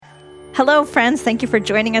Hello, friends. Thank you for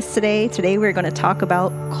joining us today. Today we're going to talk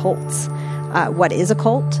about cults. What is a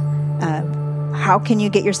cult? How can you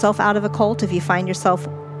get yourself out of a cult if you find yourself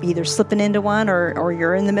either slipping into one or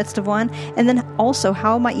you're in the midst of one? And then also,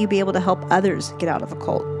 how might you be able to help others get out of a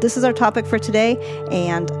cult? This is our topic for today,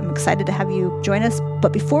 and I'm excited to have you join us.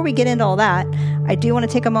 But before we get into all that, I do want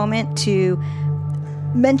to take a moment to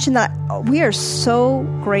mention that we are so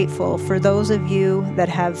grateful for those of you that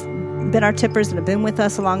have been our tippers and have been with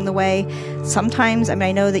us along the way. Sometimes,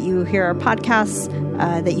 I know that you hear our podcasts,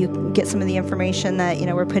 that you get some of the information that,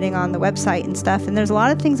 we're putting on the website and stuff. And there's a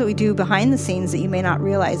lot of things that we do behind the scenes that you may not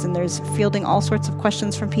realize. And there's fielding all sorts of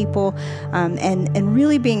questions from people, and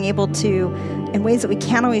really being able to, in ways that we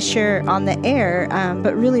can't always share on the air,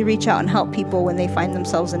 but really reach out and help people when they find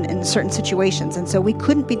themselves in certain situations. And so we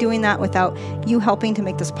couldn't be doing that without you helping to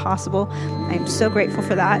make this possible. I'm so grateful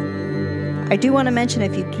for that. I do want to mention,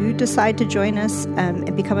 if you do decide to join us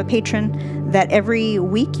and become a patron, that every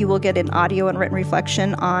week you will get an audio and written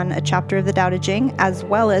reflection on a chapter of the Tao Te Ching, as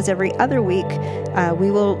well as every other week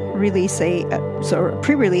we will release a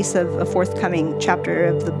pre-release of a forthcoming chapter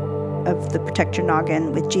of the Protect Your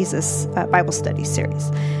Noggin with Jesus Bible Study series.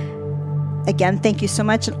 Again, thank you so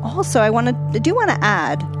much. And also, I do want to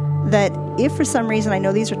add that if for some reason, I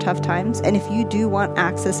know these are tough times, and if you do want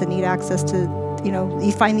access and need access to,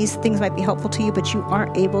 you find these things might be helpful to you, but you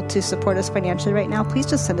aren't able to support us financially right now, please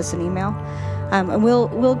just send us an email, and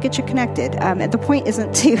we'll get you connected. And the point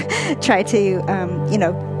isn't to try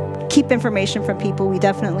to, keep information from people. We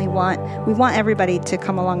definitely want everybody to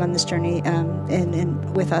come along on this journey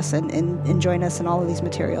and with us and join us in all of these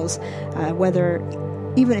materials,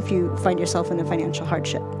 even if you find yourself in a financial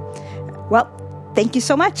hardship. Well, thank you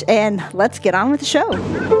so much, and let's get on with the show.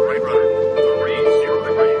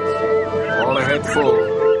 All ahead full.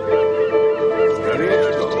 Steady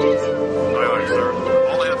as goes. Aye, aye, sir.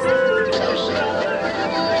 All ahead full.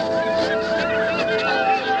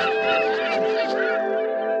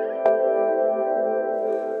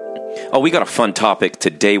 Oh, we got a fun topic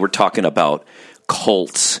today. We're talking about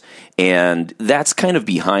cults, and that's kind of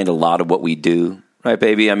behind a lot of what we do. Right,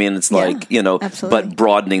 baby? It's like, absolutely. But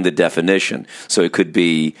broadening the definition. So it could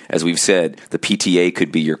be, as we've said, the PTA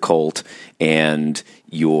could be your cult, and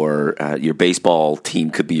your baseball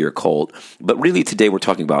team could be your cult. But really today we're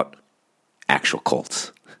talking about actual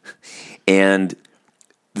cults. And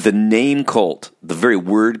the name cult, the very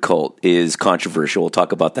word cult, is controversial. We'll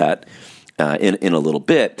talk about that in a little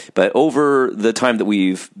bit. But over the time that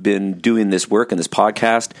we've been doing this work and this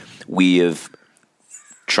podcast, we have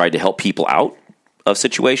tried to help people out of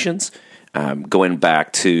situations. Going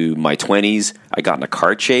back to my 20s, I got in a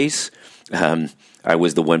car chase. I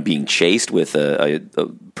was the one being chased with a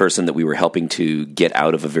person that we were helping to get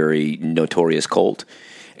out of a very notorious cult.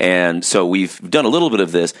 And so we've done a little bit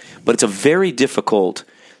of this, but it's a very difficult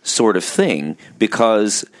sort of thing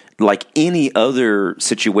because, like any other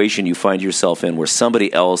situation you find yourself in where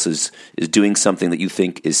somebody else is doing something that you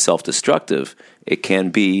think is self-destructive, it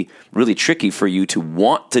can be really tricky for you to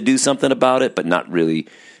want to do something about it, but not really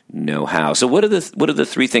know how. So what are the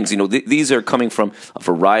three things? These are coming from a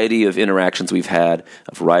variety of interactions we've had,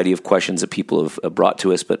 a variety of questions that people have brought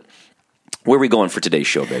to us, but where are we going for today's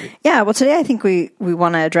show, baby? Yeah, well, today I think we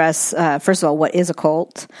want to address, first of all, what is a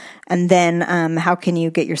cult? And then how can you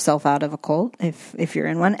get yourself out of a cult if you're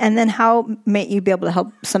in one? And then how may you be able to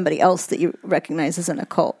help somebody else that you recognize is in a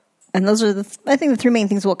cult? And those are I think the three main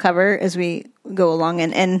things we'll cover as we go along.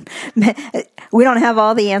 And we don't have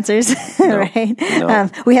all the answers, no, right? No.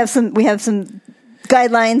 We have some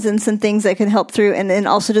guidelines and some things that can help through, and then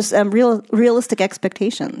also just realistic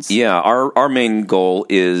expectations. Yeah, our main goal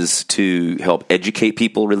is to help educate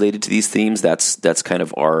people related to these themes. That's kind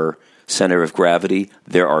of our center of gravity.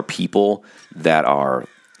 There are people that are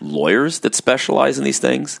lawyers that specialize in these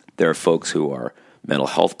things. There are folks who are mental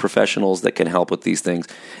health professionals that can help with these things.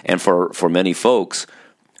 And for many folks,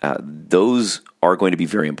 those are going to be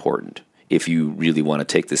very important if you really want to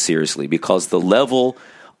take this seriously, because the level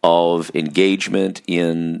of engagement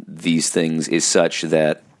in these things is such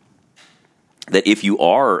that if you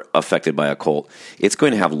are affected by a cult, it's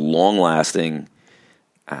going to have long-lasting,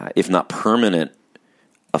 if not permanent,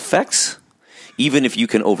 effects. Even if you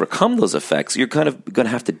can overcome those effects, you're kind of going to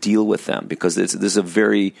have to deal with them because this is a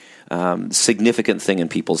very significant thing in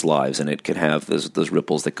people's lives, and it can have those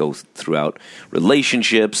ripples that go throughout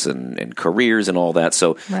relationships and careers and all that.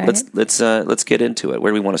 So right. let's get into it.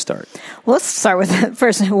 Where do we want to start? Well, let's start with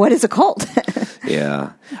first. What is a cult?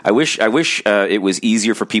 Yeah, I wish it was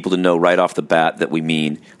easier for people to know right off the bat that we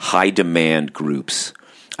mean high demand groups.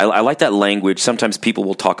 I like that language. Sometimes people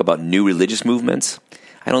will talk about new religious movements.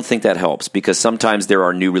 I don't think that helps, because sometimes there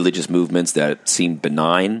are new religious movements that seem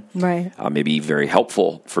benign, Right. Maybe very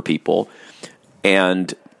helpful for people.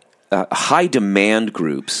 And high demand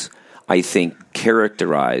groups, I think,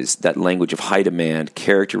 characterize that language of high demand,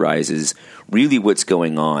 characterizes really what's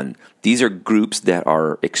going on. These are groups that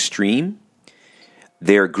are extreme.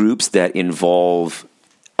 They're groups that involve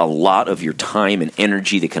a lot of your time and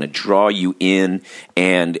energy. They kind of draw you in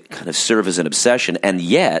and kind of serve as an obsession. And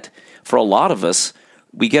yet, for a lot of us,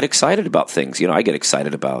 we get excited about things. You know, I get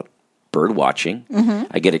excited about bird watching. Mm-hmm.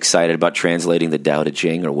 I get excited about translating the Tao Te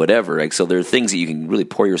Ching or whatever. Like, so there are things that you can really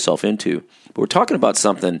pour yourself into. But we're talking about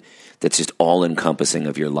something that's just all-encompassing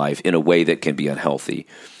of your life in a way that can be unhealthy.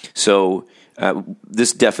 So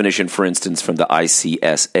this definition, for instance, from the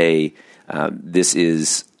ICSA, this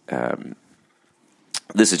is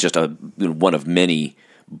just one of many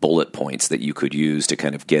bullet points that you could use to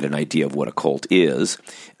kind of get an idea of what a cult is.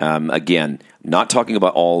 Again, not talking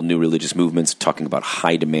about all new religious movements, talking about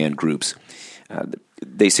high-demand groups.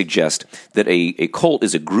 They suggest that a cult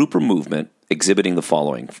is a group or movement exhibiting the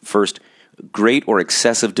following. First, great or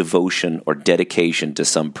excessive devotion or dedication to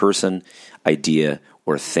some person, idea,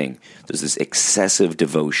 or thing. There's this excessive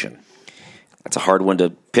devotion. That's a hard one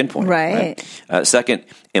to pinpoint. Right. Second,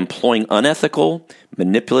 employing unethical,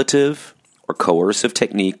 manipulative, or coercive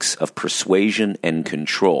techniques of persuasion and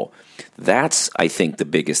control. That's, I think, the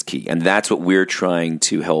biggest key. And that's what we're trying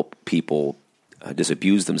to help people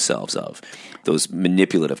disabuse themselves of, those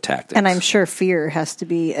manipulative tactics. And I'm sure fear has to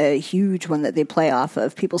be a huge one that they play off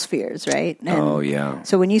of, people's fears, right? And oh, yeah.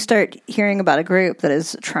 so when you start hearing about a group that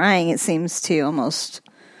is trying, it seems to almost,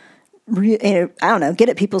 I don't know, get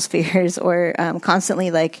at people's fears, or constantly,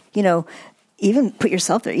 like, you know, even put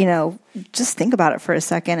yourself there, you know, just think about it for a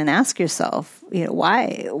second and ask yourself, you know,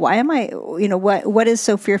 why am I, you know, what is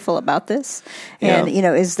so fearful about this? And, Yeah. you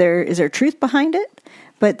know, is there truth behind it?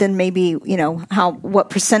 But then maybe, you know,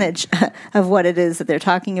 what percentage of what it is that they're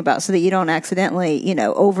talking about, so that you don't accidentally, you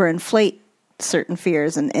know, overinflate certain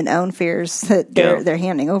fears and own fears that they're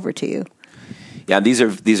handing over to you. Yeah, these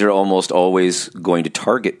are almost always going to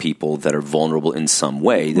target people that are vulnerable in some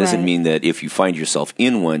way. It doesn't Right. mean that if you find yourself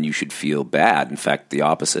in one, you should feel bad. In fact, the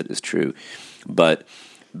opposite is true. But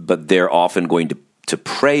they're often going to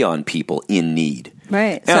prey on people in need.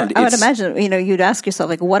 Right. So And I would imagine, you know, you'd ask yourself,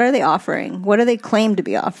 like, what are they offering? What do they claim to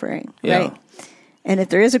be offering? Yeah. Right. And if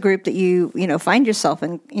there is a group that you know, find yourself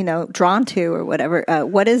in, you know, drawn to or whatever,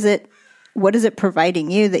 what is it providing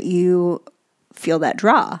you that you feel that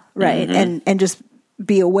draw, right? Mm-hmm. And just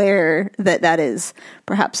be aware that is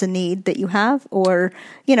perhaps a need that you have, or,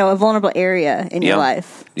 you know, a vulnerable area in your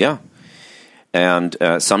life. Yeah. And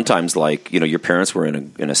sometimes, like, you know, your parents were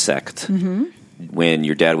in a sect when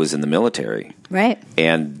your dad was in the military. Right.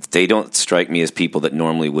 And they don't strike me as people that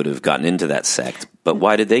normally would have gotten into that sect. But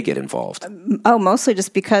why did they get involved? Oh, mostly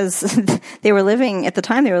just because they were living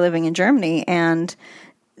in Germany, and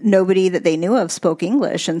nobody that they knew of spoke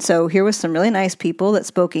English. And so here was some really nice people that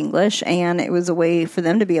spoke English, and it was a way for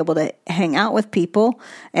them to be able to hang out with people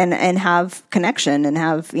and have connection and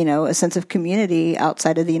have, you know, a sense of community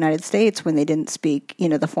outside of the United States when they didn't speak, you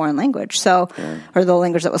know, the foreign language. So, or the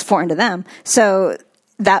language that was foreign to them. So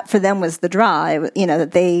that for them was the draw, you know,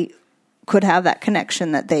 that they could have that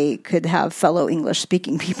connection, that they could have fellow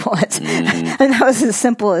English-speaking people. And that was as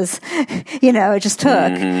simple as, you know, it just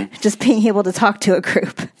took just being able to talk to a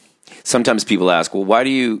group. Sometimes people ask, well, why do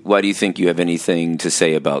you think you have anything to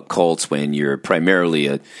say about cults when you're primarily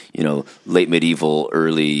a, you know, late medieval,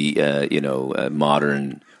 early,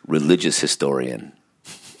 modern religious historian?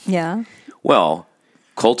 Yeah, Well,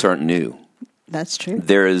 cults aren't new. that's true.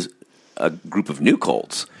 There is a group of new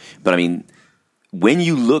cults, but I mean, when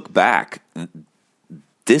you look back,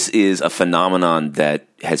 this is a phenomenon that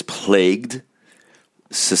has plagued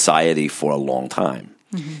society for a long time.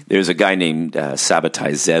 Mm-hmm. There's a guy named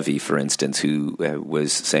Sabbatai Zevi, for instance, who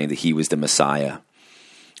was saying that he was the Messiah,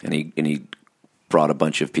 and he brought a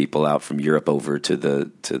bunch of people out from Europe over to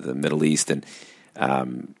the Middle East, and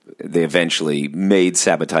they eventually made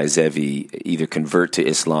Sabbatai Zevi either convert to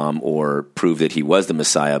Islam or prove that he was the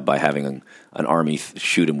Messiah by having an army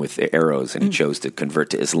shoot him with arrows, and he chose to convert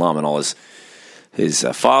to Islam. And all his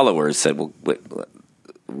followers said, "Well,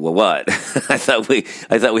 what? I thought we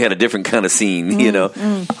had a different kind of scene, you know."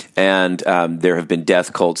 And there have been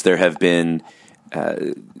death cults. There have been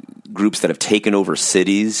groups that have taken over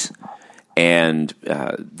cities, and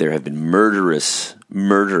there have been murderous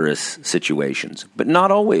situations. But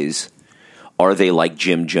not always are they like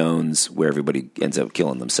Jim Jones, where everybody ends up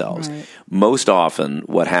killing themselves. Right. Most often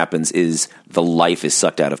what happens is the life is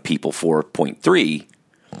sucked out of people for, point 3,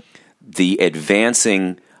 the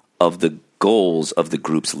advancing of the goals of the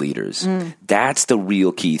group's leaders. That's the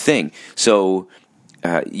real key thing. So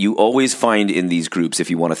you always find in these groups, if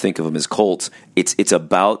you want to think of them as cults, it's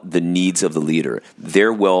about the needs of the leader,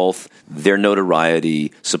 their wealth, their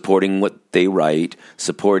notoriety, supporting what they write,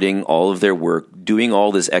 supporting all of their work, doing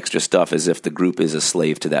all this extra stuff as if the group is a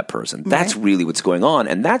slave to that person. That's really what's going on.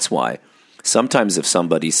 And that's why sometimes if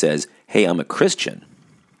somebody says, hey, I'm a Christian,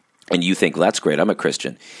 and you think, well, that's great, I'm a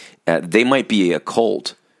Christian, they might be a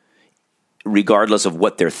cult regardless of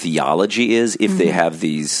what their theology is, if they have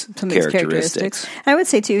these characteristics. I would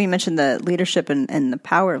say, too, you mentioned the leadership and the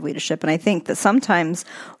power of leadership, and I think that sometimes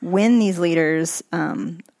when these leaders,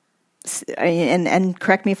 and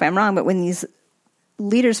correct me if I'm wrong, but when these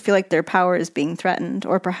leaders feel like their power is being threatened,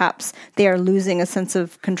 or perhaps they are losing a sense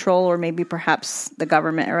of control, or maybe perhaps the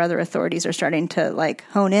government or other authorities are starting to like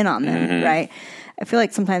hone in on them, right? I feel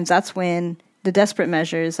like sometimes that's when the desperate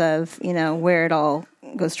measures of, where it all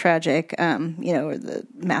goes tragic, or the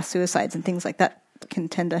mass suicides and things like that can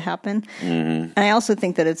tend to happen. And I also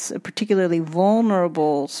think that it's a particularly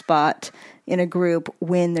vulnerable spot in a group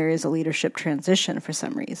when there is a leadership transition for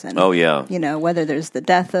some reason. Oh, yeah. Whether there's the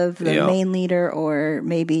death of the main leader, or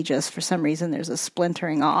maybe just for some reason there's a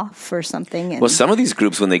splintering off or something. Well, some of these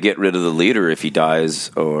groups, when they get rid of the leader, if he dies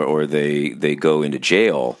or they go into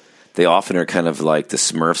jail, they often are kind of like the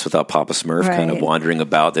Smurfs without Papa Smurf, kind of wandering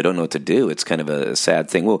about. They don't know what to do. It's kind of a sad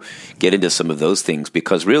thing. We'll get into some of those things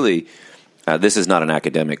because really this is not an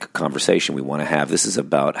academic conversation we want to have. This is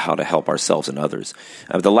about how to help ourselves and others.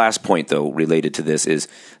 The last point, though, related to this is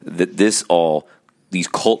that these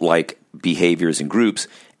cult-like behaviors and groups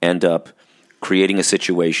end up creating a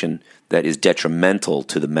situation that is detrimental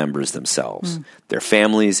to the members themselves, their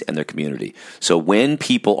families, and their community. So when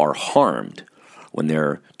people are harmed, when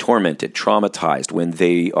they're tormented, traumatized, when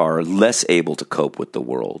they are less able to cope with the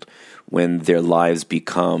world, when their lives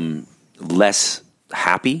become less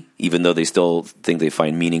happy, even though they still think they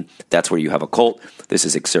find meaning, that's where you have a cult. This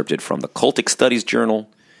is excerpted from the Cultic Studies Journal,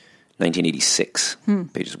 1986,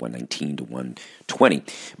 pages 119 to 120.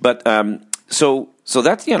 But so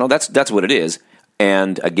that's what it is.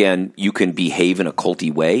 And again, you can behave in a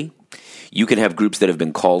culty way. You can have groups that have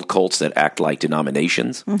been called cults that act like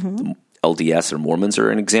denominations. LDS or Mormons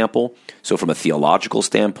are an example. So from a theological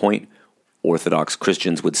standpoint, Orthodox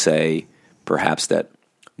Christians would say perhaps that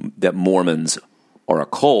Mormons are a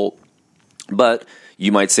cult, but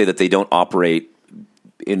you might say that they don't operate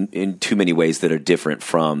in too many ways that are different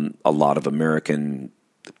from a lot of American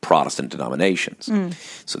Protestant denominations.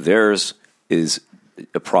 So theirs is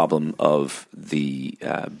a problem of the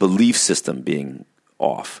belief system being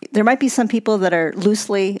off. There might be some people that are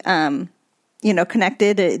loosely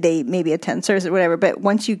connected. They maybe attend service or whatever, but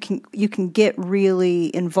once you can get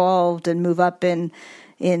really involved and move up in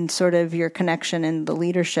sort of your connection and the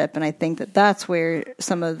leadership, and I think that's where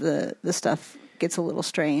some of the stuff gets a little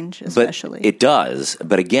strange, especially. But it does.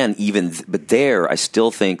 But again, but there, I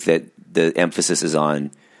still think that the emphasis is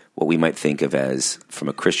on what we might think of as, from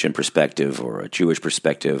a Christian perspective or a Jewish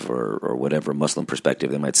perspective or whatever Muslim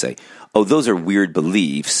perspective, they might say, oh, those are weird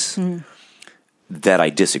beliefs that I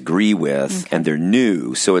disagree with, and they're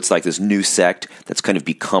new. So it's like this new sect that's kind of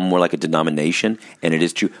become more like a denomination, and it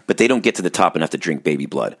is true. But they don't get to the top and have to drink baby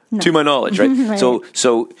blood, to my knowledge, right? Right.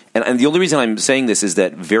 So, and the only reason I'm saying this is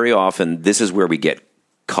that very often this is where we get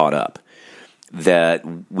caught up. That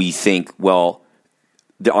we think, well,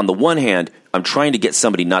 on the one hand, I'm trying to get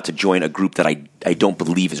somebody not to join a group that I don't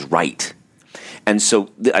believe is right. And so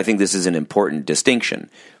I think this is an important distinction.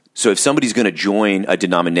 So if somebody's going to join a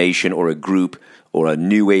denomination or a group or a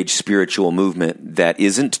new age spiritual movement that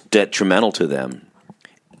isn't detrimental to them,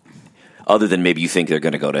 other than maybe you think they're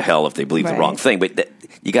going to go to hell if they believe the wrong thing, but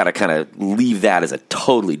you got to kind of leave that as a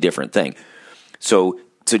totally different thing. So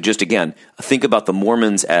just again, think about the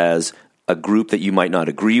Mormons as a group that you might not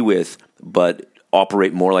agree with, but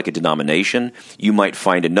operate more like a denomination. You might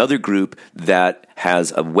find another group that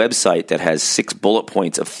has a website that has 6 bullet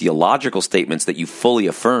points of theological statements that you fully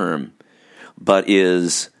affirm, but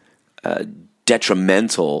is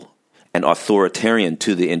detrimental and authoritarian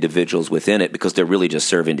to the individuals within it because they're really just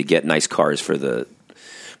serving to get nice cars for the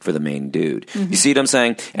main dude. You see what I'm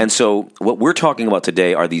saying? And so what we're talking about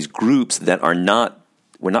today are these groups that are not,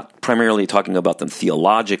 we're not primarily talking about them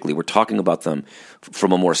theologically. We're talking about them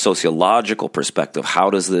from a more sociological perspective. How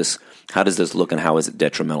does this look, and how is it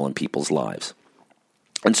detrimental in people's lives?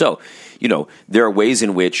 And so, there are ways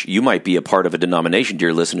in which you might be a part of a denomination,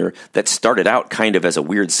 dear listener, that started out kind of as a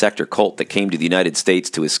weird sect or cult that came to the United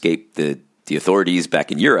States to escape the authorities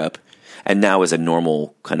back in Europe, and now is a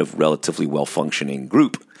normal, kind of relatively well-functioning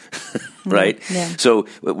group, right? Yeah. So,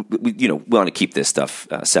 we want to keep this stuff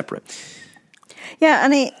separate. Yeah,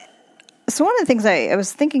 and so one of the things I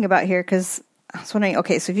was thinking about here, because I was wondering,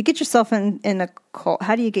 okay, so if you get yourself in a cult,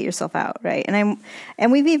 how do you get yourself out, right?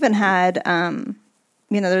 And we've even had,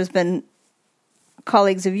 there's been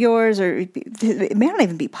colleagues of yours, or it may not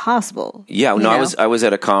even be possible. Yeah, no, I was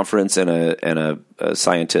at a conference, and a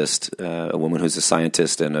scientist, a woman who's a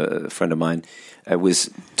scientist, and a friend of mine, was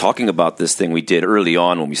talking about this thing we did early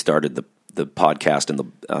on when we started the podcast and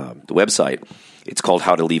the website. It's called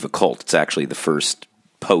How to Leave a Cult. It's actually the first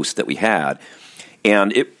post that we had,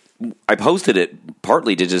 and I posted it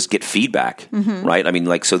partly to just get feedback, right? I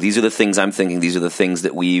mean, so these are the things I'm thinking. These are the things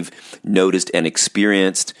that we've noticed and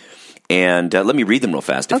experienced. And let me read them real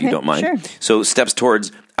fast, if you don't mind. Sure. So, steps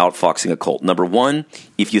towards outfoxing a cult. Number one,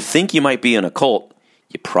 if you think you might be in a cult,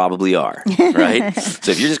 you probably are, right?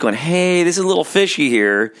 So if you're just going, hey, this is a little fishy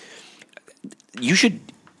here, you should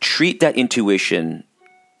treat that intuition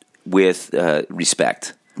with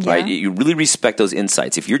respect. Right? You really respect those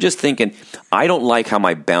insights. If you're just thinking, I don't like how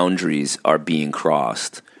my boundaries are being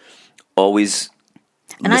crossed, always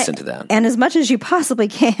listen to that. And as much as you possibly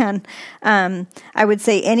can, I would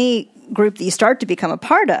say any group that you start to become a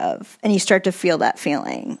part of and you start to feel that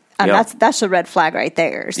feeling, that's a red flag right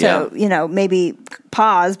there. So, maybe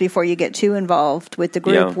pause before you get too involved with the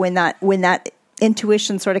group when that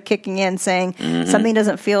intuition sort of kicking in, saying something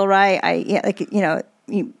doesn't feel right.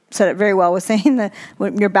 You said it very well with saying that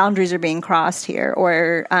your boundaries are being crossed here.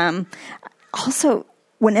 Or also,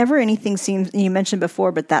 whenever anything seems, you mentioned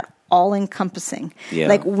before, but that all-encompassing. Yeah.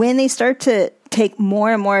 Like when they start to take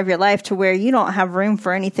more and more of your life to where you don't have room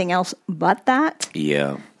for anything else but that.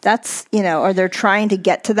 Yeah. That's, or they're trying to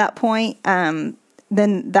get to that point, then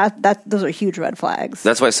those are huge red flags.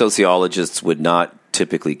 That's why sociologists would not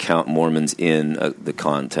typically count Mormons in the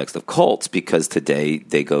context of cults, because today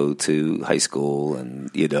they go to high school and,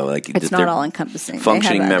 it's not all encompassing.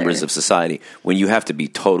 Functioning members of society. When you have to be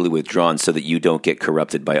totally withdrawn so that you don't get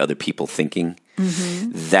corrupted by other people thinking,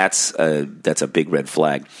 that's a big red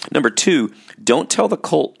flag. Number two, don't tell the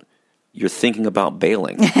cult you're thinking about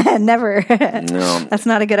bailing. Never. No. That's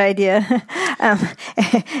not a good idea.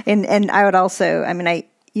 And I would also,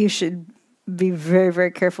 you should be very,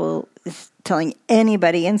 very careful telling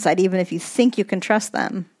anybody inside, even if you think you can trust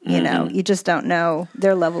them. You just don't know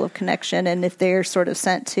their level of connection, and if they're sort of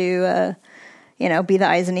sent to, be the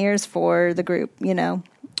eyes and ears for the group. Now,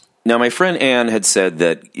 my friend Ann had said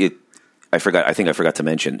that I think I forgot to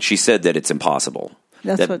mention. She said that it's impossible.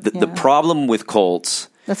 The problem with cults.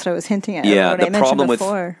 That's what I was hinting at. Yeah, the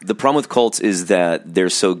problem with cults is that they're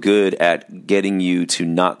so good at getting you to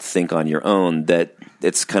not think on your own that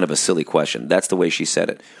it's kind of a silly question. That's the way she said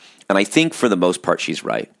it. And I think for the most part she's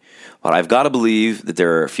right. But I've got to believe that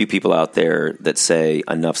there are a few people out there that say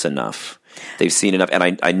enough's enough. They've seen enough.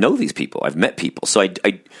 And I know these people. I've met people. So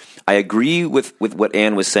I agree with what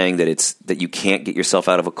Ann was saying, that you can't get yourself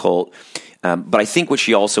out of a cult. But I think what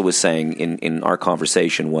she also was saying in our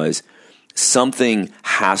conversation was something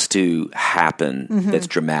has to happen that's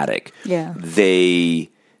dramatic. Yeah. They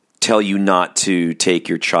tell you not to take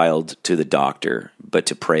your child to the doctor, but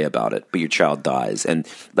to pray about it, but your child dies. And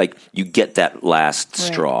you get that last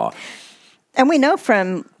straw. And we know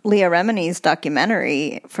from Leah Remini's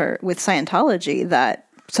documentary with Scientology that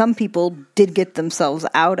some people did get themselves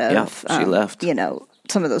out of she left.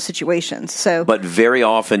 Some of those situations. But very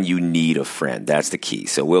often you need a friend. That's the key.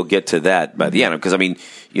 So we'll get to that by the end. Because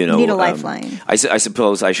you need a lifeline. I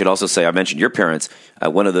suppose I should also say, I mentioned your parents.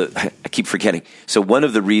 I keep forgetting. So one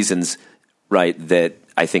of the reasons, right, that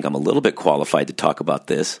I think I'm a little bit qualified to talk about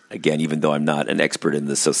this, again, even though I'm not an expert in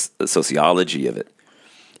the sociology of it,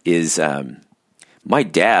 is my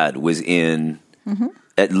dad was in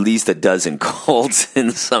at least a dozen cults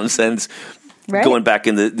in some sense, going back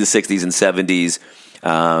in the 60s and 70s.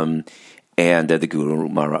 And the Guru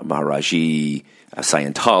Maharaji,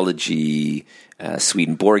 Scientology,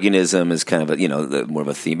 Swedenborgianism is kind of more of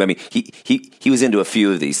a theme. He was into a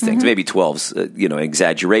few of these things, maybe 12's,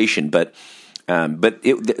 exaggeration, but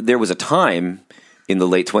there was a time in the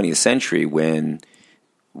late 20th century when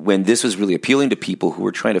this was really appealing to people who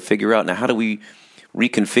were trying to figure out, now how do we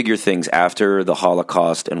reconfigure things after the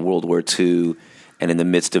Holocaust and World War II and in the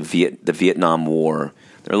midst of the Vietnam War.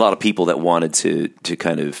 There are a lot of people that wanted to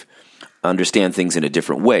kind of understand things in a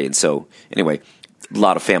different way. And so, anyway, a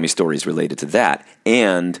lot of family stories related to that.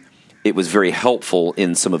 And it was very helpful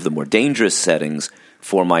in some of the more dangerous settings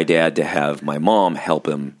for my dad to have my mom help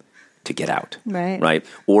him to get out. Right?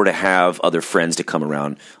 Or to have other friends to come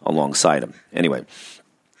around alongside him. Anyway,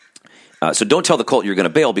 so don't tell the cult you're going to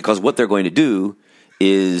bail, because what they're going to do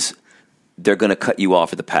is they're going to cut you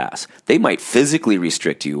off at the pass. They might physically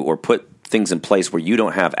restrict you or put things in place where you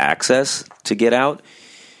don't have access to get out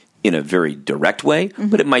in a very direct way,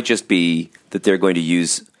 but it might just be that they're going to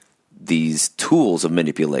use these tools of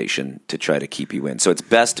manipulation to try to keep you in. So it's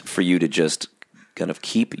best for you to just kind of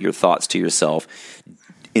keep your thoughts to yourself.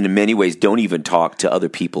 In many ways, don't even talk to other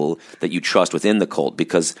people that you trust within the cult,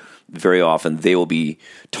 because very often they will be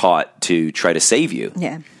taught to try to save you.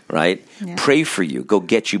 Yeah. Right? Yeah. Pray for you. Go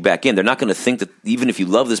get you back in. They're not going to think that even if you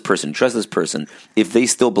love this person, trust this person, if they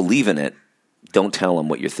still believe in it, don't tell them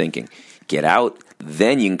what you're thinking. Get out.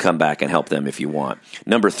 Then you can come back and help them if you want.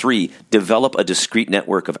 Number 3, develop a discrete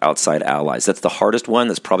network of outside allies. That's the hardest one.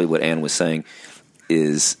 That's probably what Ann was saying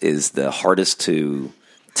is the hardest to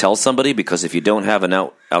tell somebody, because if you don't have an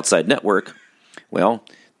outside network, well,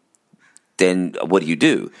 then what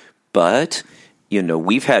do? But,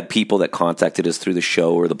 we've had people that contacted us through the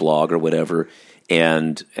show or the blog or whatever,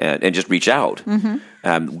 and just reach out.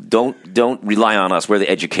 Don't rely on us. We're the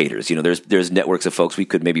educators. There's networks of folks. We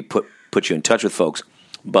could maybe put you in touch with folks.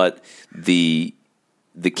 But the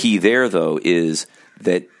key there, though, is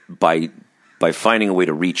that by finding a way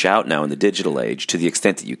to reach out now in the digital age, to the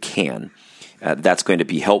extent that you can, that's going to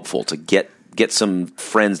be helpful to get some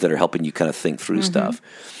friends that are helping you kind of think through stuff.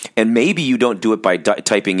 And maybe you don't do it by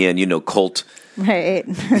typing in, cult, right.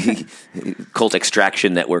 cult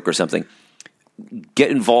extraction network or something.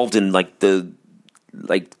 Get involved in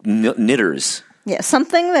knitters. Yeah,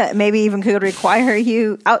 something that maybe even could require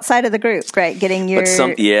you outside of the group, right? Getting your but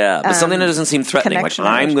something that doesn't seem threatening. Like, connection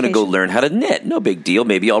I'm going to go education. learn how to knit. No big deal.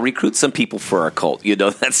 Maybe I'll recruit some people for our cult.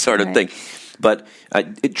 That sort of Right. thing. But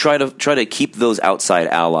try to keep those outside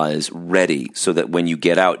allies ready so that when you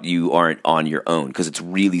get out, you aren't on your own, because it's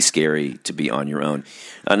really scary to be on your own.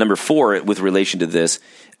 Number 4, with relation to this,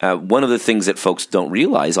 one of the things that folks don't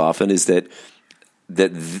realize often is that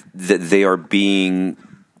they are being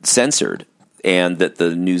censored, and that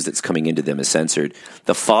the news that's coming into them is censored.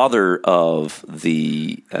 The father of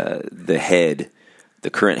the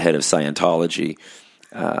current head of Scientology,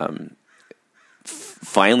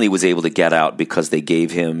 finally was able to get out because they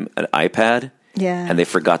gave him an iPad, and they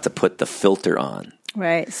forgot to put the filter on.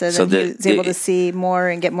 Right, so then he was able to see more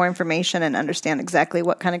and get more information and understand exactly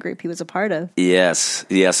what kind of group he was a part of. Yes,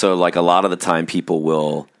 yeah. So like a lot of the time, people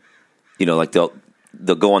will,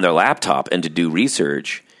 they'll go on their laptop and to do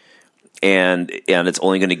research, and it's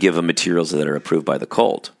only going to give them materials that are approved by the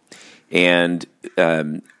cult. And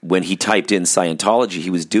when he typed in Scientology, he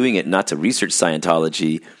was doing it not to research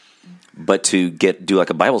Scientology, but to do like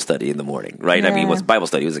a Bible study in the morning, right? Yeah. I mean, what's Bible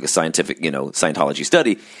study? It was like a scientific, Scientology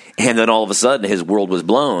study. And then all of a sudden, his world was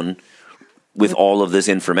blown with all of this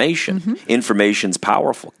information. Information's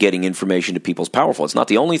powerful. Getting information to people is powerful. It's not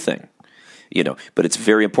the only thing, but it's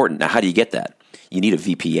very important. Now, how do you get that? You need a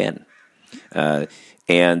VPN.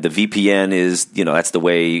 And the VPN is, that's the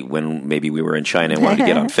way when maybe we were in China and wanted to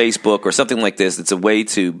get on Facebook or something like this. It's a way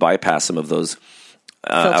to bypass some of those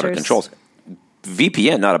outer controls.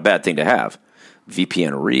 VPN, not a bad thing to have.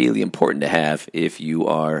 VPN, really important to have if you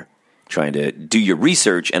are trying to do your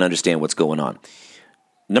research and understand what's going on.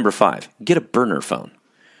 Number 5, get a burner phone.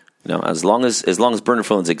 As long as burner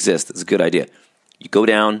phones exist, it's a good idea. You go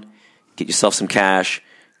down, get yourself some cash,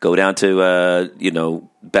 go down to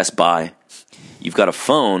Best Buy. You've got a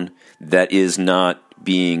phone that is not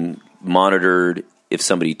being monitored. If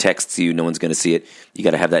somebody texts you, no one's going to see it. You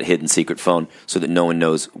got to have that hidden secret phone so that no one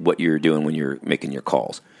knows what you're doing when you're making your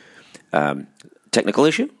calls. Technical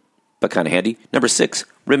issue, but kind of handy. Number 6,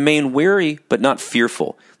 remain wary but not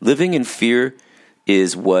fearful. Living in fear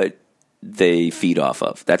is what they feed off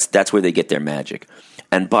of. That's where they get their magic.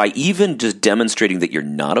 And by even just demonstrating that you're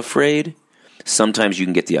not afraid, sometimes you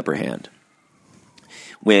can get the upper hand.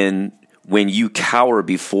 When you cower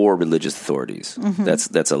before religious authorities,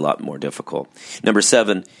 that's a lot more difficult. Number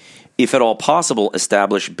 7, if at all possible,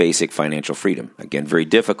 establish basic financial freedom. Again, very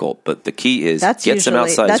difficult, but the key is get some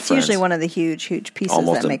outside friends. That's usually one of the huge pieces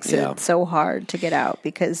that makes it so hard to get out,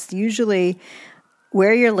 because usually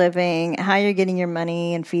where you're living, how you're getting your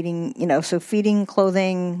money and feeding, so feeding,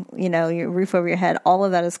 clothing, your roof over your head, all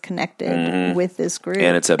of that is connected with this group.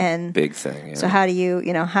 And it's a big thing. Yeah. So how do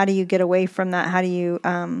you get away from that? How do you,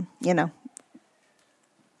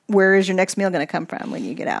 where is your next meal going to come from when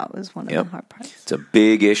you get out is one of the hard parts. It's a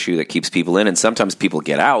big issue that keeps people in, and sometimes people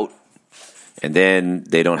get out and then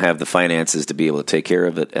they don't have the finances to be able to take care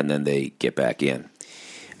of it, and then they get back in.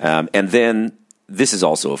 And then this is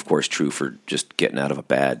also, of course, true for just getting out of a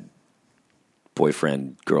bad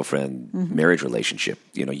boyfriend, girlfriend, marriage relationship.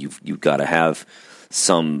 You've got to have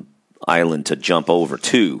some island to jump over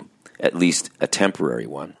to, at least a temporary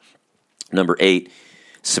one. Number 8,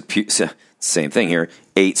 Same thing here.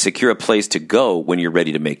 8, secure a place to go when you're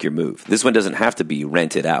ready to make your move. This one doesn't have to be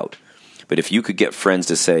rented out. But if you could get friends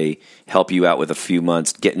to, say, help you out with a few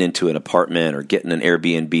months getting into an apartment or getting an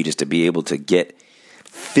Airbnb just to be able to get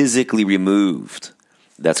physically removed,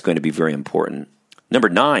 that's going to be very important. Number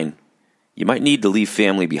 9, you might need to leave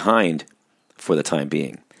family behind for the time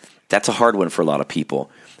being. That's a hard one for a lot of people.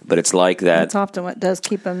 But it's like that. That's often what does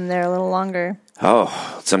keep them there a little longer.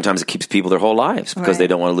 Oh, sometimes it keeps people their whole lives because they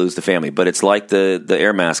don't want to lose the family. But it's like the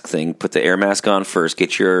air mask thing. Put the air mask on first,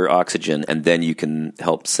 get your oxygen, and then you can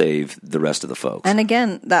help save the rest of the folks. And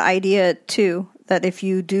again, the idea, too, that if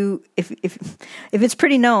you do, if it's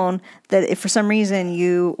pretty known that if for some reason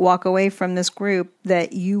you walk away from this group,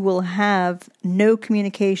 that you will have no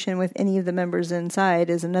communication with any of the members inside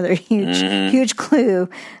is another huge clue,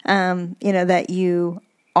 that you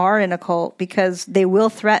are in a cult, because they will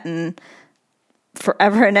threaten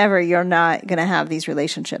forever and ever you're not going to have these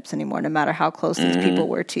relationships anymore, no matter how close these people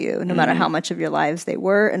were to you, no matter how much of your lives they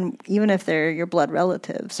were, and even if they're your blood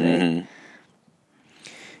relatives. Right?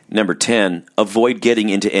 Number 10, avoid getting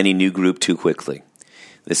into any new group too quickly.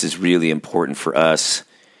 This is really important for us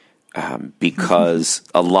because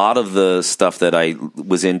a lot of the stuff that I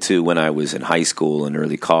was into when I was in high school and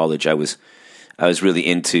early college, I was really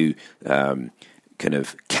into kind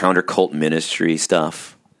of counter-cult ministry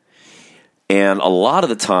stuff. And a lot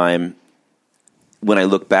of the time, when I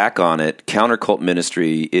look back on it, counter-cult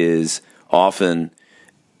ministry is often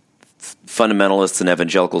fundamentalists and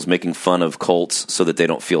evangelicals making fun of cults so that they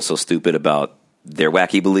don't feel so stupid about their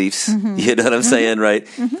wacky beliefs. You know what I'm saying, right?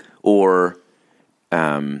 Or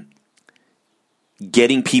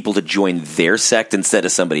getting people to join their sect instead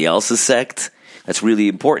of somebody else's sect. That's really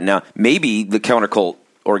important. Now, maybe the counter-cult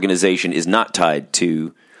organization is not tied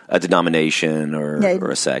to a denomination or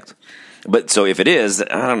a sect. But so if it is,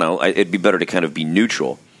 I don't know, it'd be better to kind of be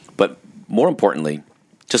neutral. But more importantly,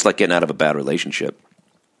 just like getting out of a bad relationship,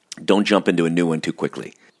 don't jump into a new one too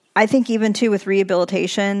quickly. I think even, too, with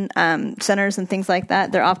rehabilitation centers and things like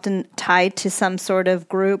that, they're often tied to some sort of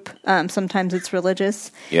group. Sometimes it's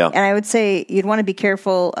religious. Yeah. And I would say you'd want to be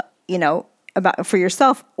careful, about for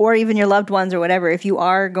yourself or even your loved ones or whatever. If you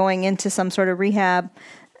are going into some sort of rehab,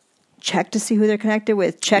 check to see who they're connected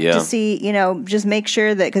with. Check to see, just make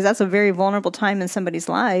sure that, because that's a very vulnerable time in somebody's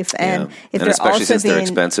life. And if they're especially also since being they're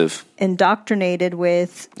expensive, indoctrinated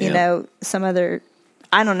with, some other,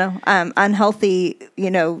 I don't know, unhealthy,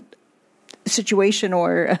 situation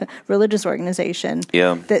or a religious organization,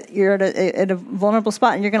 that you're at a vulnerable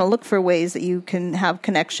spot, and you're going to look for ways that you can have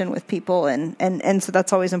connection with people. And so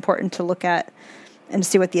that's always important to look at and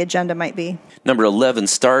see what the agenda might be. Number 11,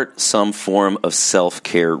 start some form of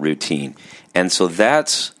self-care routine. And so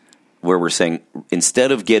that's where we're saying,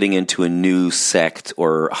 instead of getting into a new sect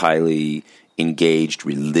or highly engaged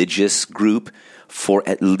religious group, for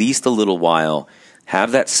at least a little while,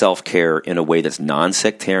 have that self-care in a way that's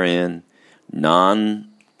non-sectarian,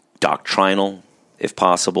 non-doctrinal, if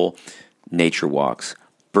possible. Nature walks,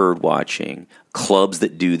 bird watching, clubs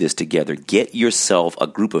that do this together. Get yourself a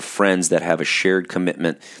group of friends that have a shared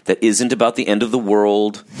commitment that isn't about the end of the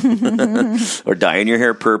world or dyeing your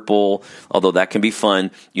hair purple, although that can be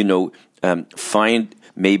fun. Find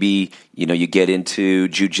maybe, you get into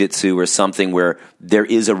jiu-jitsu or something where there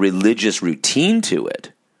is a religious routine to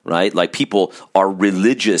it, right? Like people are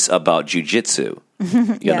religious about jiu-jitsu,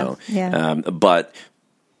 but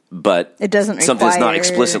it doesn't require something that's not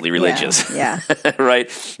explicitly religious,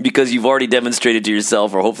 right? Because you've already demonstrated to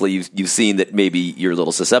yourself, or hopefully you've seen that maybe you're a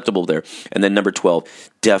little susceptible there. And then number 12,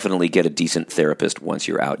 definitely get a decent therapist once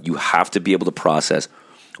you're out. You have to be able to process,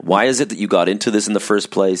 why is it that you got into this in the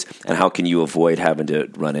first place, and how can you avoid having to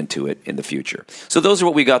run into it in the future? So those are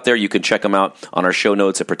what we got there. You can check them out on our show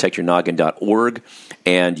notes at protectyournoggin.org,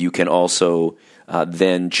 and you can also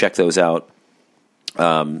then check those out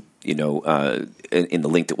in the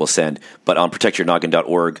link that we'll send. But on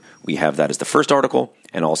protectyournoggin.org, we have that as the first article,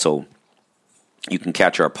 and also you can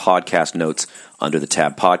catch our podcast notes under the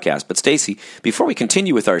tab podcast. But Stacy, before we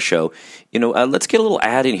continue with our show, let's get a little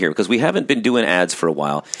ad in here, because we haven't been doing ads for a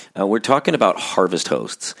while. We're talking about Harvest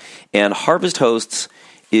Hosts, and Harvest Hosts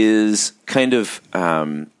is kind of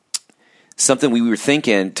something we were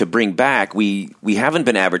thinking to bring back. We haven't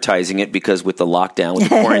been advertising it because with the lockdown, with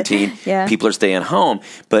the quarantine, people are staying home.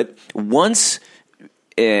 But once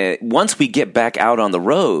we get back out on the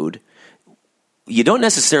road, you don't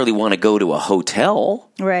necessarily want to go to a hotel,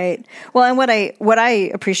 right? Well, and what I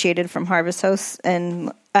appreciated from Harvest Hosts,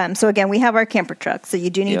 and so again, we have our camper truck, so you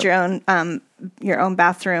do need your own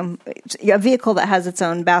bathroom, a vehicle that has its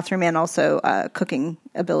own bathroom and also cooking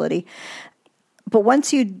ability. but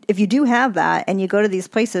if you do have that and you go to these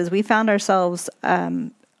places, we found ourselves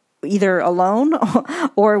either alone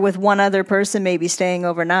or with one other person maybe staying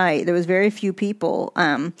overnight. There was very few people.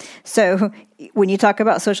 So when you talk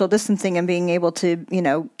about social distancing and being able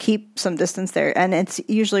to, keep some distance there, and it's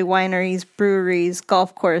usually wineries, breweries,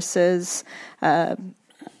 golf courses,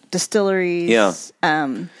 distilleries,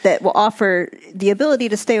 that will offer the ability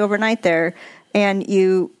to stay overnight there, and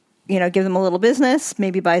you give them a little business,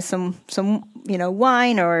 maybe buy some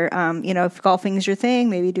wine, or, if golfing is your thing,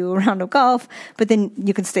 maybe do a round of golf, but then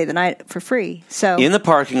you can stay the night for free. So in the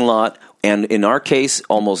parking lot, and in our case,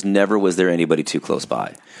 almost never was there anybody too close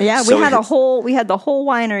by. Yeah, we had the whole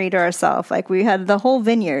winery to ourselves. Like, we had the whole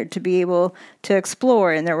vineyard to be able to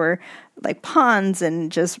explore, and there were like ponds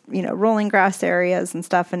and just, rolling grass areas and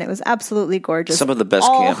stuff. And it was absolutely gorgeous. Some of the best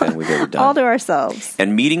camping we've ever done. All to ourselves.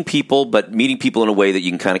 And meeting people in a way that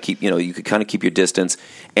you can kind of keep, you could kind of keep your distance.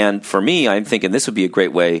 And for me, I'm thinking this would be a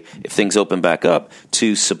great way, if things open back up,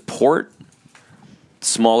 to support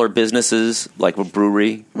smaller businesses like a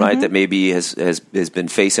brewery, right, that maybe has been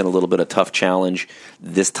facing a little bit of tough challenge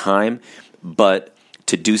this time, but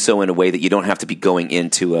to do so in a way that you don't have to be going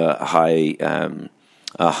into a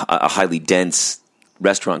highly dense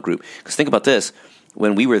restaurant group. Because think about this.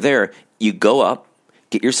 When we were there, you go up,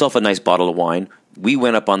 get yourself a nice bottle of wine. We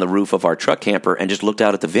went up on the roof of our truck camper and just looked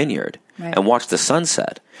out at the vineyard and watched the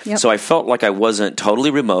sunset. Yep. So I felt like I wasn't totally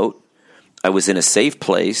remote. I was in a safe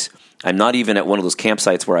place. I'm not even at one of those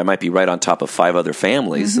campsites where I might be right on top of 5 other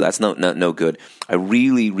families. So that's no good. I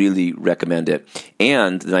really, really recommend it.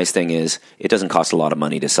 And the nice thing is, it doesn't cost a lot of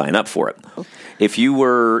money to sign up for it. If you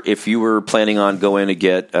were planning on going to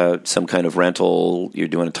get some kind of rental, you're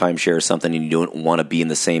doing a timeshare or something, and you don't want to be in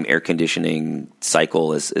the same air conditioning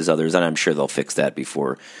cycle as others, and I'm sure they'll fix that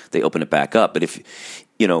before they open it back up. But if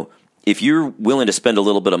you're willing to spend a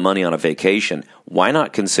little bit of money on a vacation, why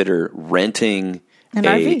not consider renting an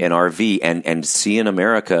RV and seeing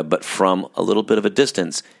America, but from a little bit of a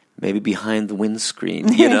distance, maybe behind the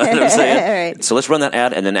windscreen. You know what I'm saying? Right. So let's run that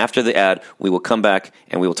ad, and then after the ad, we will come back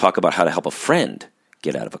and we will talk about how to help a friend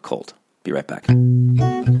get out of a cult. Be right back.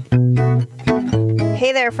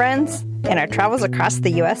 Hey there, friends. In our travels across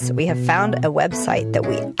the U.S., we have found a website that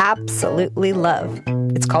we absolutely love.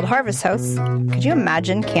 It's called Harvest Hosts. Could you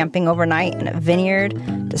imagine camping overnight in a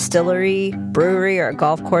vineyard, distillery, brewery, or a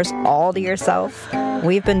golf course all to yourself?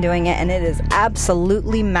 We've been doing it, and it is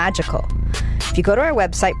absolutely magical. If you go to our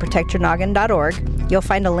website, protectyournoggin.org, you'll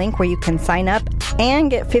find a link where you can sign up and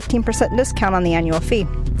get 15% discount on the annual fee.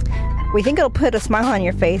 We think it'll put a smile on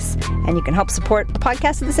your face, and you can help support the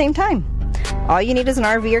podcast at the same time. All you need is an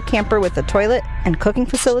RV or camper with a toilet and cooking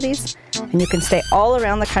facilities, and you can stay all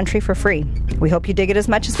around the country for free. We hope you dig it as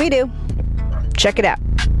much as we do. Check it out.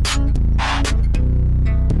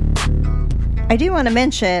 I do want to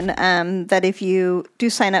mention that if you do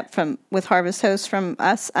sign up with Harvest Hosts from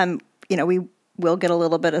us, we will get a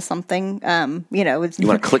little bit of something. You want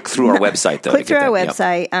to click through our website, though. Click through our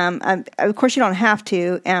website. Yep. Of course, you don't have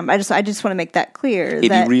to. I just want to make that clear. It'd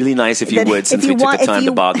be really nice if you would, since we took the time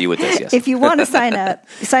to bother you with this. Yes. If you want to sign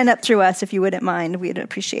up through us. If you wouldn't mind, we'd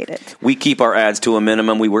appreciate it. We keep our ads to a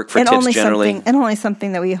minimum. We work for tips generally, and only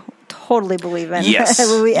something that we totally believe in. Yes.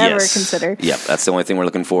 Will we ever consider? Yep, that's the only thing we're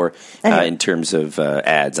looking for in terms of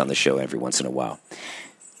ads on the show every once in a while.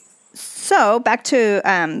 So back to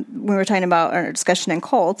when we were talking about our discussion in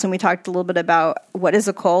cults, and we talked a little bit about what is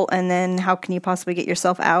a cult, and then how can you possibly get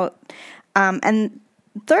yourself out. And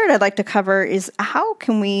third, I'd like to cover is how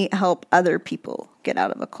can we help other people get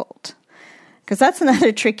out of a cult? Because that's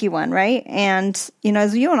another tricky one, right? And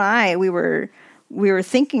as you and I, we were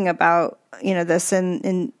thinking about this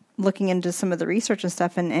and looking into some of the research and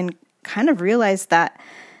stuff, and kind of realized that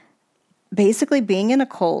basically being in a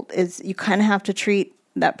cult is you kind of have to treat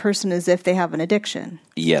that person as if they have an addiction.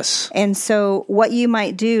 Yes. And so what you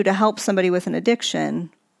might do to help somebody with an addiction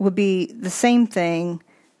would be the same thing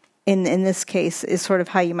in this case is sort of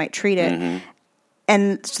how you might treat it. Mm-hmm.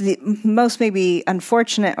 And the most maybe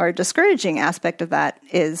unfortunate or discouraging aspect of that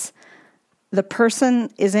is the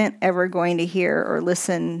person isn't ever going to hear or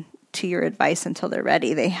listen to your advice until they're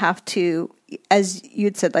ready. They have to, as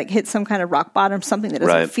you'd said, like hit some kind of rock bottom, something that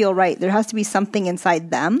doesn't feel right. There has to be something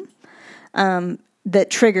inside them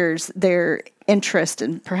that triggers their interest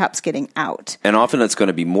in perhaps getting out. And often it's going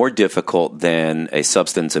to be more difficult than a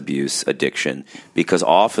substance abuse addiction, because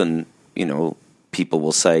often, people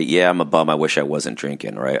will say, yeah, I'm a bum, I wish I wasn't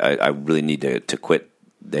drinking, or I really need to quit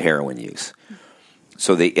the heroin use.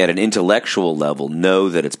 So they, at an intellectual level, know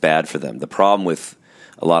that it's bad for them. The problem with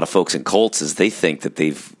a lot of folks in cults is they think that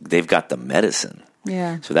they've got the medicine.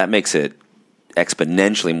 Yeah. So that makes it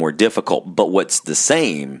exponentially more difficult. But what's the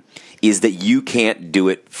same is that you can't do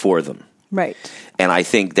it for them. Right. And I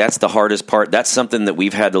think that's the hardest part. That's something that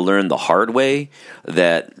we've had to learn the hard way,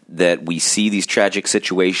 that we see these tragic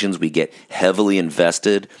situations, we get heavily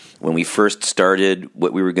invested. When we first started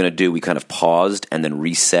what we were going to do, we kind of paused and then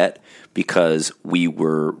reset because we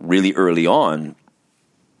were really early on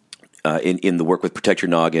in the work with Protect Your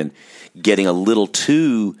Noggin, getting a little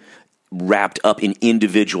too wrapped up in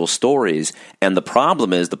individual stories. And the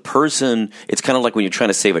problem is the person, it's kind of like when you're trying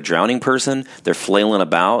to save a drowning person, they're flailing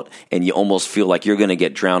about and you almost feel like you're going to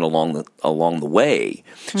get drowned along the way.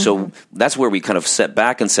 Mm-hmm. So that's where we kind of set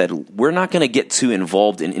back and said, we're not going to get too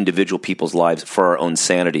involved in individual people's lives for our own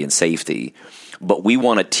sanity and safety, but we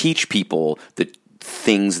want to teach people the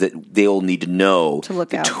things that they'll need to know, to look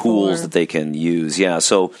the out tools for. that they can use. Yeah.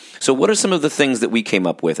 So what are some of the things that we came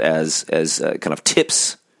up with as kind of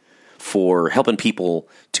tips for helping people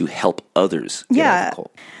to help others get out of the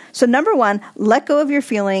cult? So number one, let go of your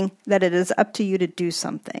feeling that it is up to you to do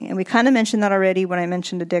something. And we kind of mentioned that already when I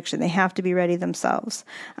mentioned addiction. They have to be ready themselves.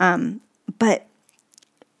 But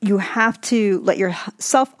you have to let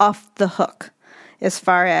yourself off the hook as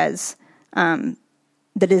far as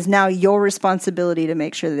that is now your responsibility to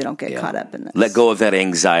make sure that they don't get caught up in this. Let go of that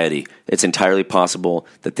anxiety. It's entirely possible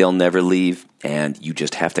that they'll never leave, and you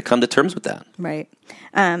just have to come to terms with that. Right.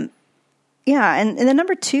 And then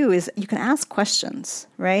number two is you can ask questions,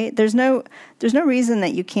 right? There's no reason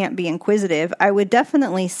that you can't be inquisitive. I would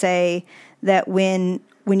definitely say that when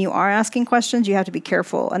you are asking questions, you have to be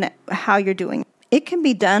careful on how you're doing. It can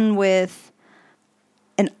be done with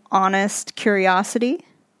an honest curiosity.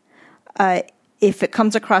 If it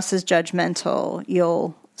comes across as judgmental,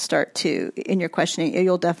 you'll start to, in your questioning,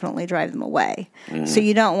 you'll definitely drive them away. Mm-hmm. So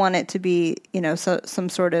you don't want it to be, some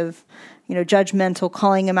sort of, judgmental,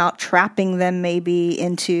 calling them out, trapping them maybe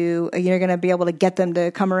into, you're going to be able to get them to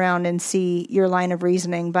come around and see your line of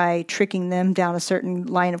reasoning by tricking them down a certain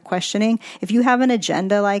line of questioning. If you have an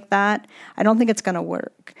agenda like that, I don't think it's going to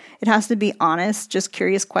work. It has to be honest, just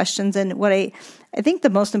curious questions. And what I think the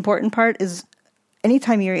most important part is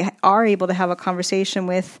anytime you are able to have a conversation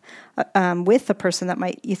with a person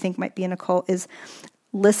that you think might be in a cult, is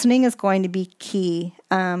listening is going to be key.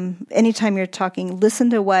 Anytime you're talking, listen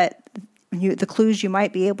to what the clues you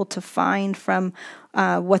might be able to find from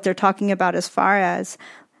what they're talking about, as far as,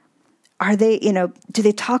 are they, do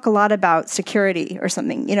they talk a lot about security or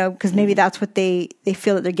something, because maybe that's what they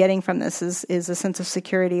feel that they're getting from this is a sense of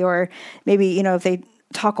security. Or maybe, if they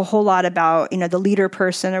talk a whole lot about, the leader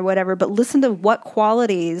person or whatever, but listen to what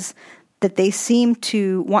qualities that they seem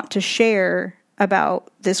to want to share about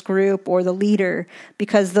this group or the leader,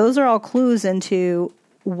 because those are all clues into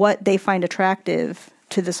what they find attractive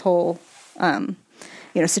to this whole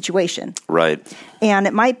situation. Right. And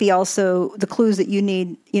it might be also the clues that you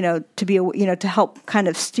need, to be, to help kind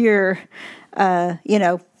of steer,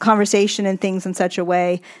 conversation and things in such a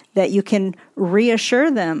way that you can reassure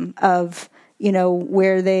them of,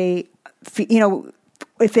 where they,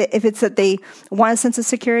 if it's that they want a sense of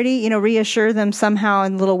security, reassure them somehow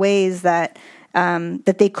in little ways that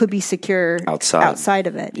they could be secure outside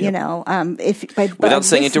of it. Yep. Without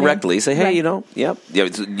saying it directly, say, hey, right.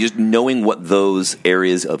 Just knowing what those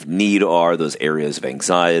areas of need are, those areas of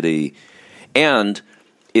anxiety, and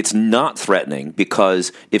it's not threatening,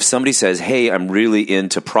 because if somebody says, hey, I'm really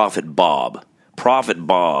into Prophet Bob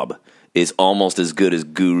is almost as good as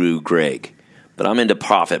Guru Greg. But I'm into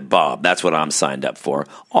Prophet Bob. That's what I'm signed up for.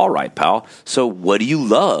 All right, pal. So what do you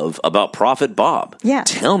love about Prophet Bob? Yeah.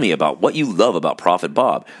 Tell me about what you love about Prophet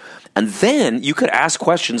Bob. And then you could ask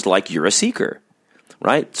questions like, you're a seeker,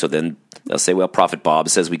 right? So then they'll say, well, Prophet Bob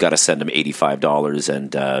says we got to send him $85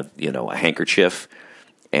 and, a handkerchief.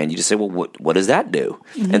 And you just say, well, what does that do?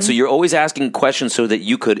 Mm-hmm. And so you're always asking questions so that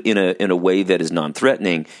you could, in a way that is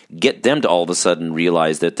non-threatening, get them to all of a sudden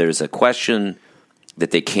realize that there's a question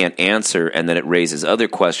that they can't answer, and then it raises other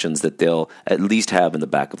questions that they'll at least have in the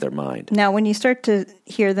back of their mind. Now, when you start to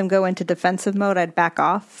hear them go into defensive mode, I'd back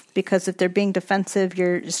off, because if they're being defensive,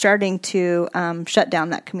 you're starting to shut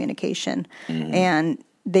down that communication, mm-hmm. and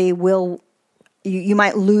they will. You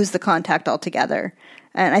might lose the contact altogether.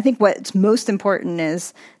 And I think what's most important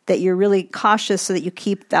is that you're really cautious so that you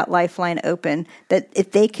keep that lifeline open. That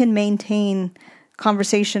if they can maintain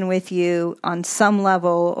conversation with you on some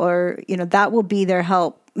level, or that will be their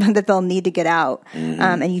help that they'll need to get out. Mm-hmm.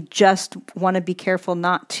 And you just want to be careful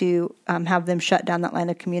not to have them shut down that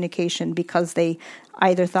line of communication because they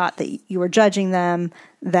either thought that you were judging them,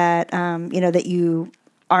 that that you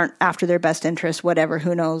aren't after their best interest, whatever,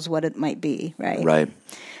 who knows what it might be, right? Right.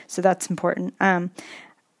 So that's important.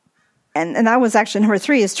 and that was actually number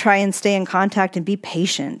 3 is try and stay in contact and be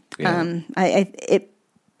patient. Yeah.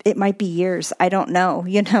 It might be years. I don't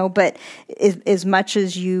know, but as much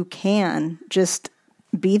as you can, just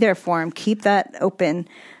be there for them. Keep that open.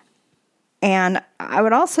 And I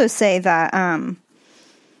would also say that,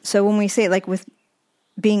 so when we say like with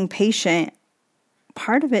being patient,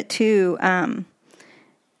 part of it too,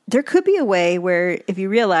 there could be a way where if you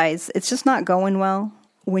realize it's just not going well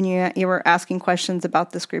when you were asking questions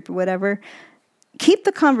about this group or whatever, keep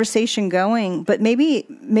the conversation going, but maybe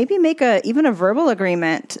make even a verbal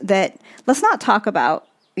agreement that let's not talk about,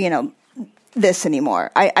 this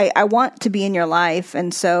anymore. I want to be in your life.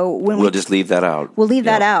 And so when we'll just leave that out. We'll leave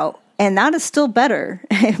that out. And that is still better,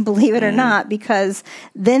 believe it or not, because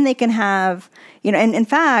then they can have, and in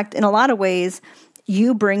fact, in a lot of ways,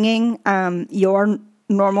 you bringing your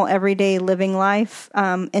normal everyday living life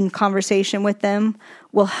in conversation with them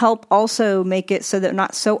will help also make it so they're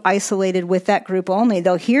not so isolated with that group only.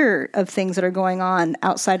 They'll hear of things that are going on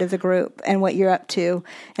outside of the group and what you're up to.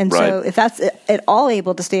 And so if that's at all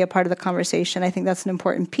able to stay a part of the conversation, I think that's an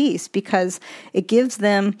important piece because it gives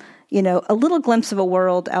them, a little glimpse of a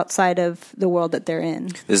world outside of the world that they're in.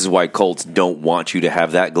 This is why cults don't want you to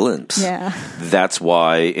have that glimpse. Yeah. That's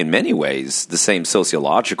why, in many ways, the same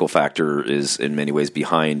sociological factor is in many ways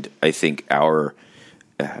behind, I think, our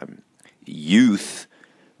youth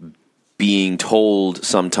being told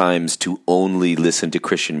sometimes to only listen to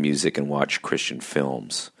Christian music and watch Christian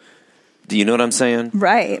films. Do you know what I'm saying?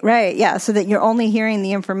 Right. Yeah, so that you're only hearing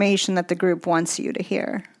the information that the group wants you to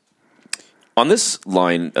hear. On this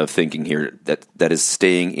line of thinking here, that is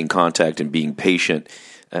staying in contact and being patient,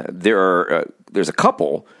 there's a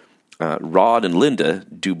couple, Rod and Linda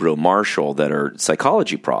Dubrow Marshall, that are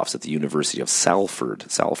psychology profs at the University of Salford.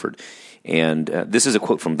 And this is a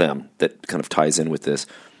quote from them that kind of ties in with this.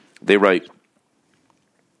 They write,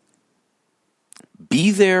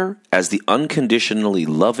 "Be there as the unconditionally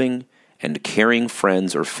loving and caring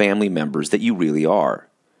friends or family members that you really are.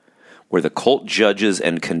 Where the cult judges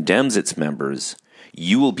and condemns its members,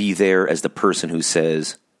 you will be there as the person who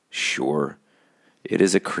says, 'Sure, it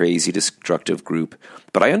is a crazy, destructive group,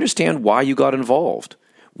 but I understand why you got involved.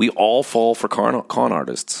 We all fall for con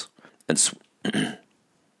artists. And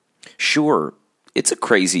sure, it's a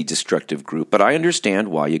crazy, destructive group, but I understand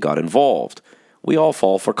why you got involved. We all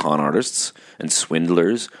fall for con artists and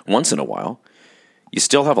swindlers once in a while. You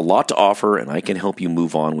still have a lot to offer, and I can help you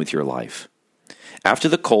move on with your life. After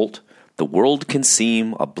the cult, the world can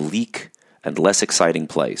seem a bleak and less exciting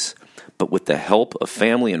place, but with the help of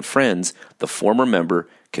family and friends, the former member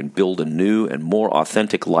can build a new and more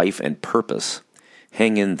authentic life and purpose.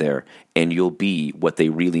 Hang in there, and you'll be what they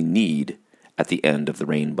really need at the end of the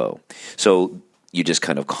rainbow.'" So you're just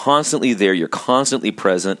kind of constantly there. You're constantly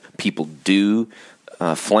present. People do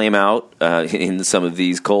flame out in some of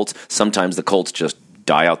these cults. Sometimes the cults just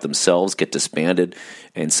die out themselves, get disbanded.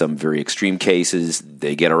 In some very extreme cases,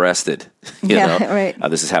 they get arrested. You know? Right.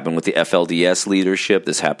 This has happened with the FLDS leadership.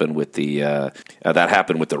 This happened with that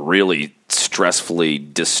happened with the really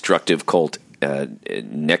stressfully destructive cult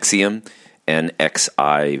NXIVM,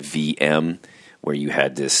 NXIVM, where you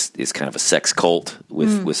had this kind of a sex cult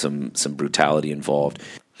with some brutality involved.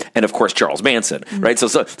 And of course, Charles Manson, right?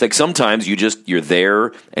 So like sometimes you're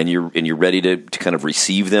there and you're ready to kind of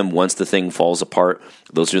receive them once the thing falls apart.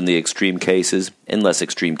 Those are in the extreme cases. In less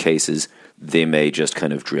extreme cases, they may just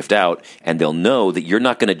kind of drift out, and they'll know that you're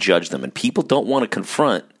not going to judge them. And people don't want to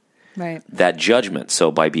confront that judgment. So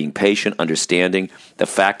by being patient, understanding, the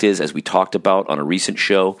fact is, as we talked about on a recent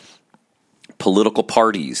show, political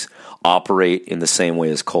parties operate in the same way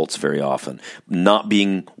as cults very often, not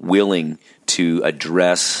being willing to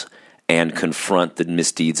address and confront the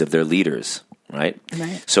misdeeds of their leaders, right?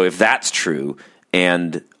 So if that's true,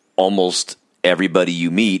 and almost everybody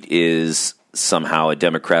you meet is somehow a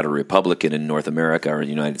Democrat or Republican in North America or in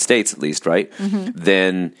the United States at least, right?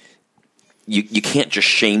 Then you can't just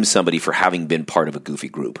shame somebody for having been part of a goofy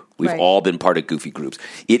group. We've all been part of goofy groups.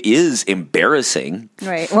 It is embarrassing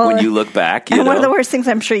when you look back. And one of the worst things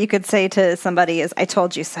I'm sure you could say to somebody is, "I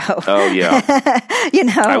told you so." Oh, yeah.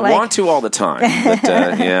 I want to all the time.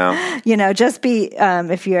 But, yeah. Just be,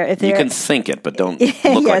 if you can think it, but don't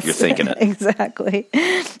look like you're thinking it. Exactly.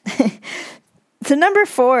 So number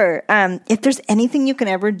 4, if there's anything you can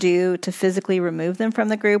ever do to physically remove them from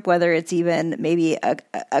the group, whether it's even maybe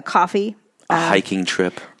a coffee, a hiking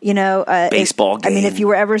trip, baseball game. I mean, if you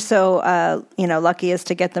were ever so, lucky as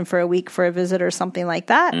to get them for a week for a visit or something like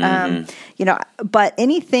that, but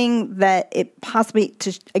anything that it possibly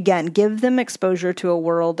to, again, give them exposure to a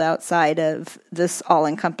world outside of this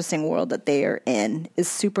all-encompassing world that they are in is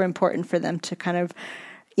super important for them to kind of,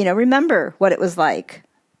 remember what it was like,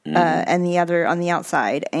 and the other on the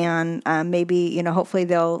outside, and maybe, hopefully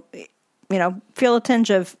they'll, feel a tinge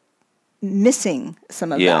of missing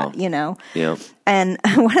some of that, Yeah. And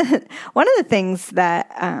one of the things that,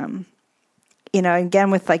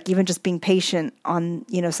 again, with like even just being patient on,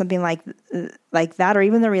 something like that, or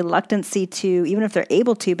even the reluctancy to, even if they're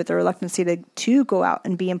able to, but the reluctancy to go out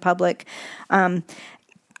and be in public. I'm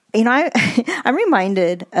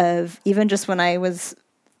reminded of even just when I was,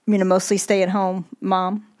 mostly stay at home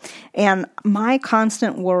mom, and my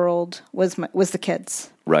constant world was the kids.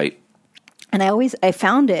 Right. And I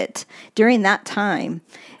found it during that time,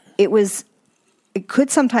 it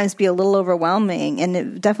could sometimes be a little overwhelming, and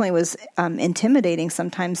it definitely was intimidating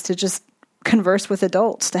sometimes to just converse with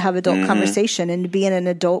adults, to have adult conversation and to be in an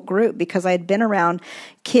adult group, because I had been around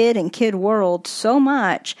kid world so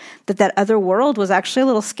much that other world was actually a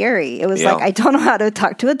little scary. It was like, I don't know how to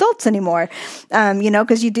talk to adults anymore,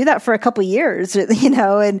 because you do that for a couple years,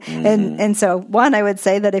 and so one, I would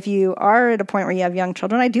say that if you are at a point where you have young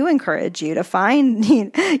children, I do encourage you to find,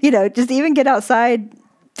 just even get outside,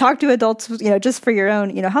 talk to adults, just for your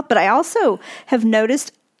own, health. But I also have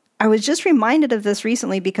noticed, I was just reminded of this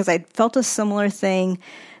recently because I felt a similar thing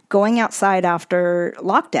going outside after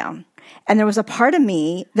lockdown. And there was a part of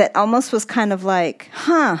me that almost was kind of like,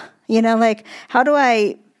 like, how do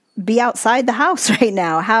I be outside the house right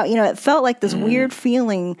now? How, it felt like this weird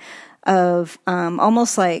feeling of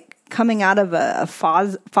almost like coming out of a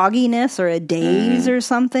fogginess or a daze or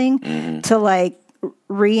something to like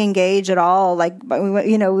re-engage at all. Like,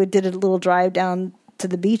 we did a little drive down to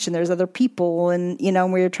the beach and there's other people, and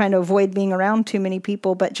we were trying to avoid being around too many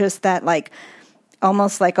people, but just that like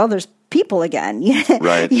almost like, oh, there's people again.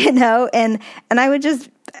 Right. And I would just,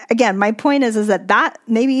 again, my point is that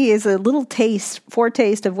maybe is a little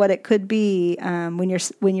foretaste of what it could be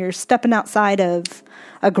when you're stepping outside of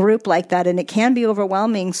a group like that, and it can be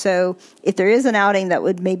overwhelming. So if there is an outing that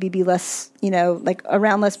would maybe be less, like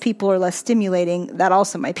around less people or less stimulating, that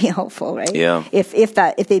also might be helpful, right? Yeah. If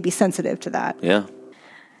they'd be sensitive to that. Yeah.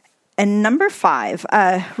 And number 5,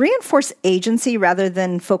 reinforce agency rather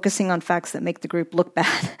than focusing on facts that make the group look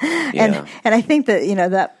bad. Yeah. And I think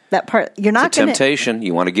that that part, you're not going to... temptation.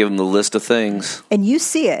 You want to give them the list of things. And you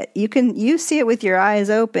see it. You see it with your eyes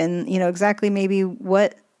open, exactly maybe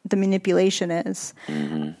what the manipulation is.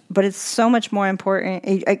 But it's so much more important.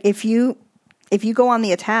 If you go on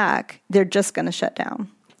the attack, they're just going to shut down.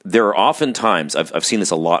 There are often times, I've seen this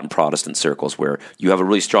a lot in Protestant circles, where you have a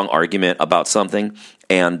really strong argument about something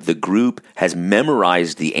and the group has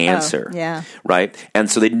memorized the answer. Oh, yeah. Right? And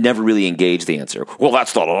so they never really engage the answer. Well,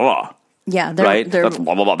 that's blah, blah, blah. Yeah. Right? That's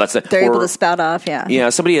blah, blah, blah. That's it. They're able to spout off, yeah. Yeah,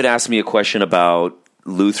 somebody had asked me a question about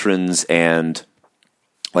Lutherans and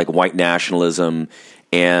like white nationalism,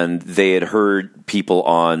 and they had heard people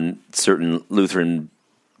on certain Lutheran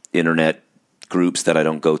internet groups that I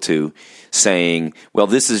don't go to saying, well,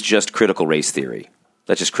 this is just critical race theory.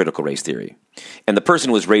 That's just critical race theory. And the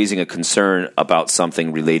person was raising a concern about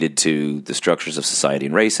something related to the structures of society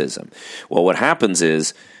and racism. Well, what happens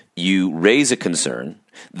is you raise a concern.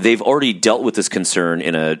 They've already dealt with this concern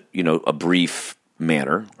in a brief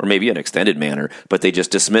manner, or maybe an extended manner, but they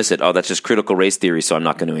just dismiss it. Oh, that's just critical race theory, so I'm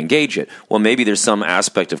not going to engage it. Well, maybe there's some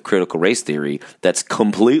aspect of critical race theory that's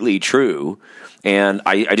completely true, and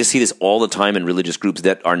I just see this all the time in religious groups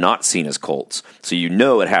that are not seen as cults. So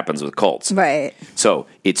it happens with cults. Right. So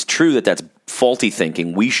it's true that that's faulty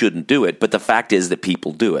thinking. We shouldn't do it, but the fact is that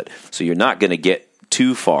people do it. So you're not going to get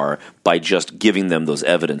too far by just giving them those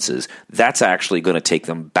evidences. That's actually going to take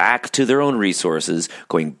them back to their own resources,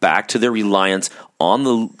 going back to their reliance on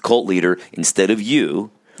the cult leader instead of you,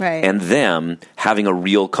 right, and them having a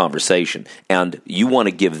real conversation. And you want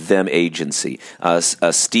to give them agency.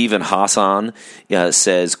 Stephen Hassan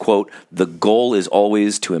says, quote, "The goal is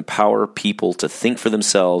always to empower people to think for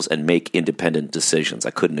themselves and make independent decisions."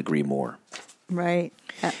 I couldn't agree more. Right.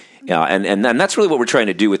 Yeah, and that's really what we're trying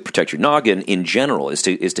to do with Protect Your Noggin in general, is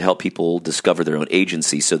to help people discover their own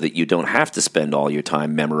agency so that you don't have to spend all your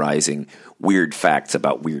time memorizing weird facts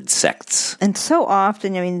about weird sects. And so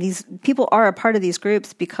often, these people are a part of these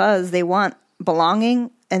groups because they want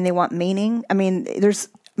belonging and they want meaning. There's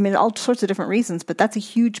all sorts of different reasons, but that's a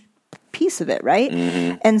huge piece of it, right?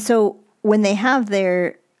 Mm-hmm. And so when they have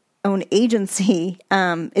their own agency,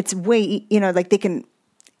 it's way, like they can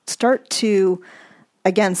start to,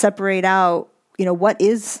 again, separate out, what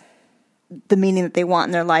is the meaning that they want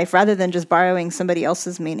in their life rather than just borrowing somebody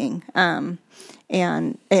else's meaning. And,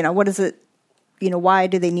 what is it, why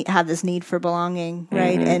do they have this need for belonging,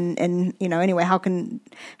 right? Mm-hmm. And anyway, how can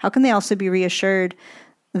they also be reassured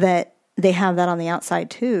that they have that on the outside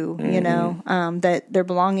too, that their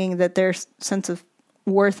belonging, that their sense of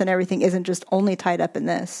worth and everything isn't just only tied up in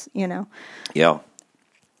this, Yeah.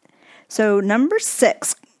 So number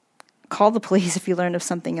 6, call the police if you learn of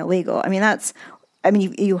something illegal. I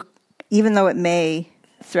mean, you even though it may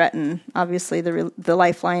threaten, obviously, the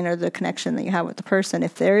lifeline or the connection that you have with the person,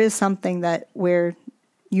 if there is something that where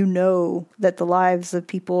that the lives of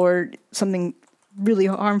people or something really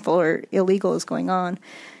harmful or illegal is going on,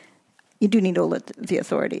 you do need to alert the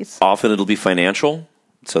authorities. Often it'll be financial,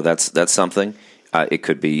 so that's something. It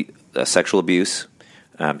could be sexual abuse.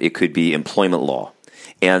 It could be employment law.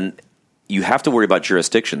 And you have to worry about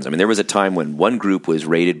jurisdictions. I mean, there was a time when one group was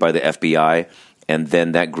raided by the FBI, and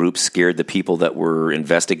then that group scared the people that were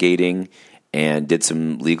investigating and did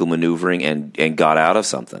some legal maneuvering and got out of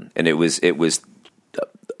something. And it was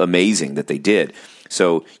amazing that they did.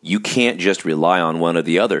 So you can't just rely on one or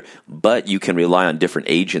the other, but you can rely on different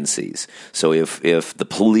agencies. So if the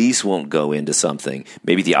police won't go into something,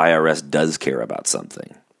 maybe the IRS does care about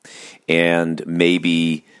something. And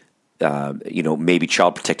maybe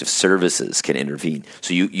Child Protective Services can intervene.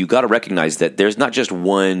 So you got to recognize that there's not just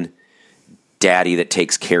one daddy that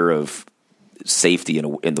takes care of safety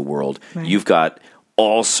in the world. Right. You've got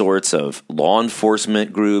all sorts of law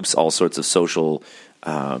enforcement groups, all sorts of social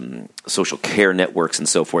care networks, and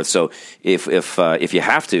so forth. So if you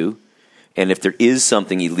have to, and if there is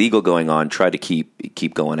something illegal going on, try to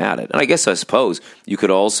keep going at it. And I suppose you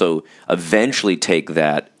could also eventually take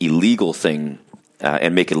that illegal thing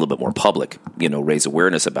and make it a little bit more public. Raise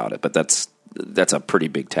awareness about it. But that's a pretty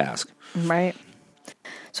big task. Right.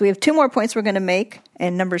 So we have 2 more points we're going to make.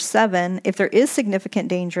 And number 7, if there is significant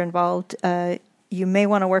danger involved, you may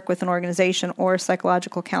want to work with an organization or a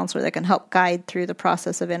psychological counselor that can help guide through the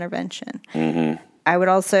process of intervention. Mm-hmm. I would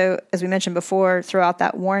also, as we mentioned before, throw out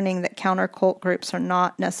that warning that counter-cult groups are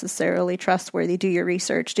not necessarily trustworthy. Do your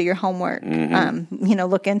research, do your homework. Mm-hmm.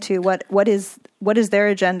 Look into what is their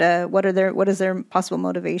agenda, what is their possible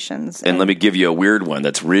motivations. And let me give you a weird one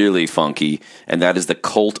that's really funky, and that is the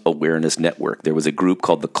Cult Awareness Network. There was a group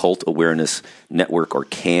called the Cult Awareness Network, or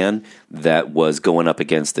CAN, that was going up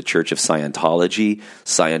against the Church of Scientology.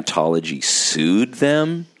 Scientology sued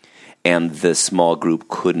them, and the small group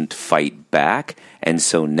couldn't fight back. And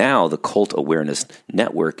so now the Cult Awareness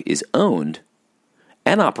Network is owned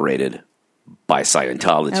and operated by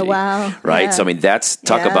Scientology. Oh, wow. Right? Yeah. So, I mean,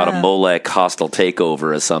 talk about a Molech hostile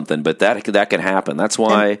takeover or something, but that can happen. That's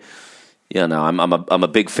why, I'm a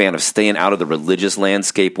big fan of staying out of the religious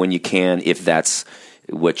landscape when you can, if that's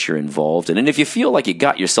what you're involved in. And if you feel like you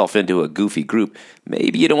got yourself into a goofy group,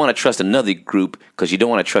 maybe you don't want to trust another group because you don't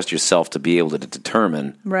want to trust yourself to be able to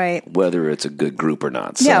determine whether it's a good group or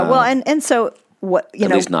not. So, yeah, well, and so what, at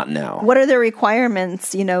least not now. What are their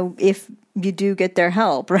requirements, if you do get their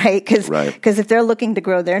help, right? Because if they're looking to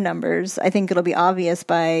grow their numbers, I think it'll be obvious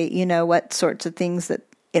by, what sorts of things that,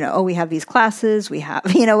 we have these classes, we have,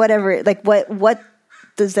 whatever, like what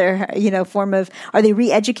does their, form of, are they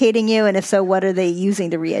re-educating you? And if so, what are they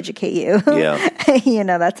using to re-educate you?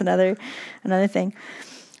 Yeah. That's another thing.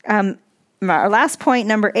 Our last point,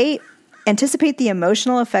 number 8, anticipate the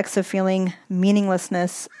emotional effects of feeling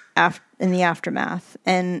meaninglessness in the aftermath.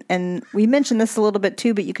 And we mentioned this a little bit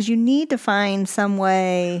too, but because you need to find some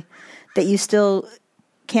way that you still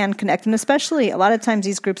can connect. And especially a lot of times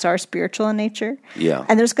these groups are spiritual in nature. Yeah.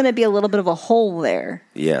 And there's going to be a little bit of a hole there.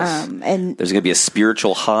 Yes. And there's going to be a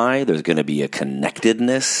spiritual high. There's going to be a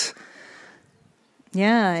connectedness.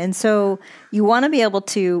 Yeah. And so you want to be able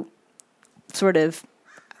to sort of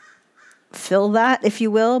fill that, if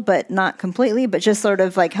you will, but not completely, but just sort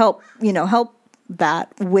of like help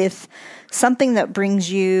that with something that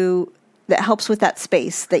that helps with that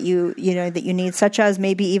space that you need, such as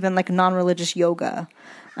maybe even like non-religious yoga,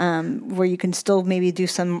 where you can still maybe do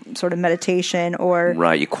some sort of meditation or...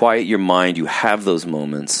 Right, you quiet your mind, you have those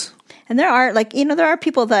moments. And there are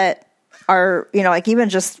people that are, like even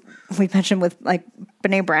just, we mentioned with like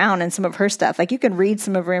Brene Brown and some of her stuff, like you can read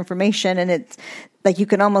some of her information and it's like you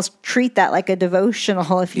can almost treat that like a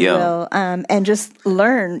devotional, if you will, and just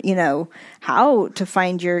learn, how to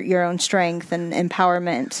find your own strength and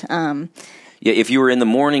empowerment. If you were in the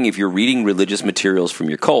morning, if you're reading religious materials from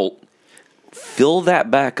your cult, fill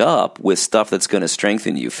that back up with stuff that's going to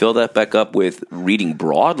strengthen you. Fill that back up with reading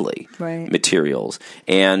broadly materials.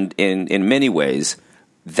 And in many ways,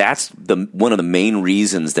 that's one of the main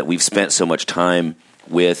reasons that we've spent so much time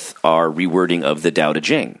with our rewording of the Tao Te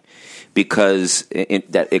Ching. because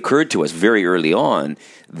that occurred to us very early on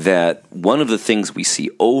that one of the things we see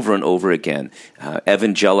over and over again,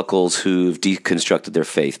 evangelicals who've deconstructed their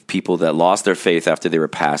faith, people that lost their faith after they were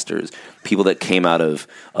pastors, people that came out of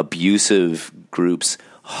abusive groups,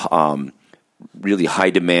 really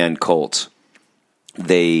high-demand cults,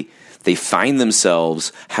 they find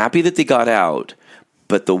themselves happy that they got out,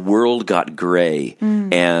 but the world got gray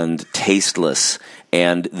and tasteless,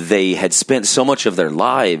 and they had spent so much of their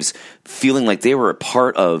lives feeling like they were a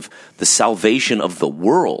part of the salvation of the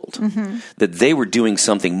world, that they were doing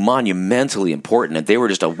something monumentally important, and they were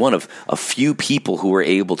just one of a few people who were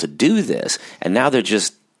able to do this, and now they're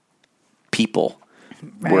just people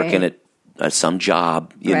working at some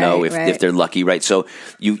job, if they're lucky, right? So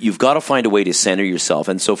you've got to find a way to center yourself.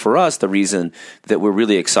 And so for us, the reason that we're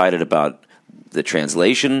really excited about the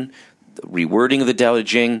translation, the rewording of the Tao Te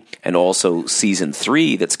Ching, and also season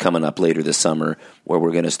 3 that's coming up later this summer, where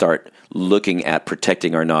we're going to start looking at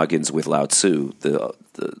protecting our noggins with Lao Tzu, the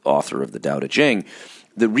author of the Tao Te Ching.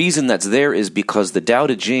 The reason that's there is because the Tao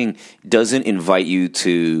Te Ching doesn't invite you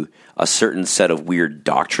to a certain set of weird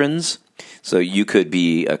doctrines. So you could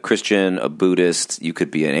be a Christian, a Buddhist, you could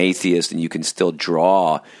be an atheist, and you can still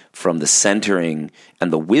draw from the centering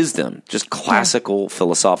and the wisdom, just classical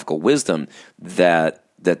philosophical wisdom that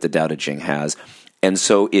the Tao Te Ching has. And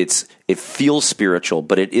so it feels spiritual,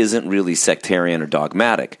 but it isn't really sectarian or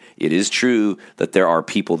dogmatic. It is true that there are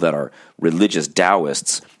people that are religious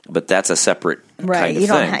Taoists, but that's a separate kind of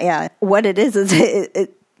thing. What it is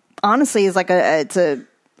it honestly is like it's a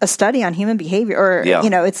study on human behavior, or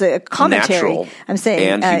it's a commentary. Natural I'm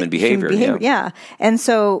saying and human behavior. Yeah, and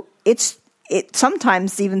so it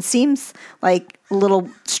sometimes even seems like a little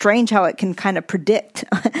strange how it can kind of predict,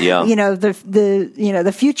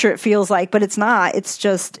 the future. It feels like, but it's not.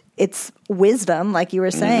 It's wisdom, like you were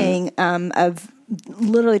saying, of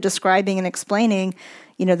literally describing and explaining,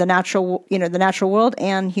 the natural world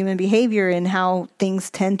and human behavior, and how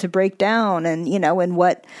things tend to break down, and and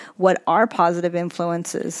what are positive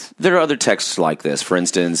influences. There are other texts like this. For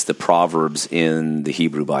instance, the Proverbs in the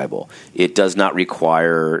Hebrew Bible. It does not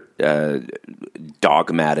require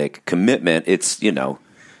dogmatic commitment. It's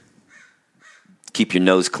keep your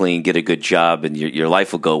nose clean, get a good job, and your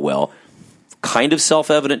life will go well. Kind of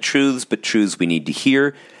self-evident truths, but truths we need to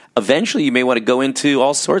hear. Eventually, you may want to go into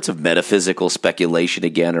all sorts of metaphysical speculation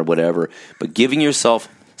again or whatever, but giving yourself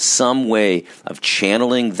some way of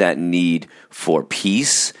channeling that need for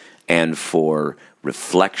peace and for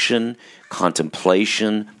reflection,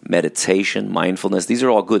 contemplation, meditation, mindfulness. These are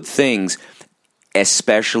all good things,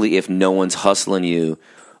 especially if no one's hustling you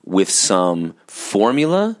with some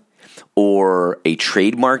formula or a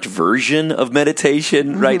trademarked version of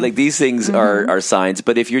meditation, right? Like these things are signs.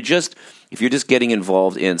 But if you're just getting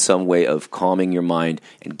involved in some way of calming your mind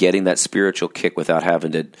and getting that spiritual kick without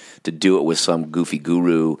having to do it with some goofy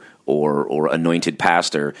guru or anointed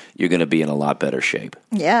pastor, you're going to be in a lot better shape.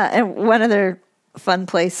 Yeah, and one other fun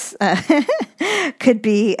place could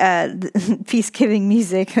be peace-giving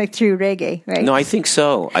music, like through reggae, right? No, I think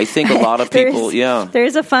so. I think a lot of people,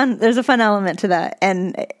 There's a fun element to that,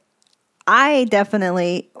 and I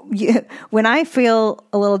definitely, when I feel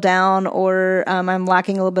a little down, or I'm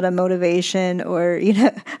lacking a little bit of motivation, or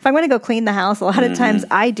if I'm going to go clean the house, a lot of times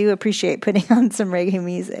I do appreciate putting on some reggae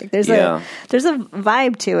music. There's a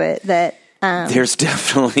vibe to it that. There's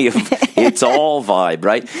definitely it's all vibe,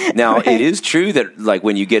 right? Now, It is true that like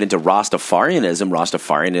when you get into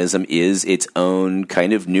Rastafarianism is its own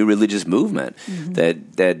kind of new religious movement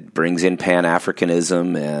that brings in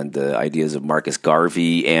Pan-Africanism and the ideas of Marcus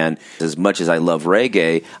Garvey. And as much as I love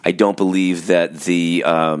reggae, I don't believe that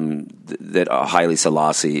that Haile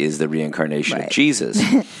Selassie is the reincarnation of Jesus.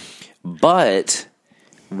 But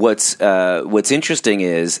what's interesting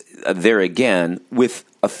is there again, with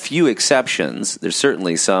a few exceptions, there's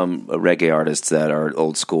certainly some reggae artists that are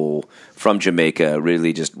old school from Jamaica,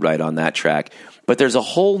 really just right on that track. But there's a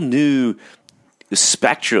whole new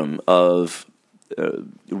spectrum of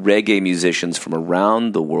reggae musicians from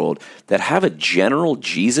around the world that have a general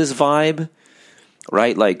Jesus vibe,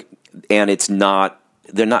 right? Like, and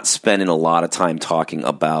they're not spending a lot of time talking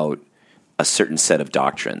about a certain set of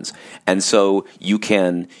doctrines. And so you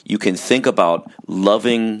can think about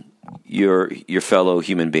loving your fellow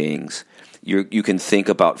human beings. You can think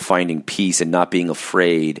about finding peace and not being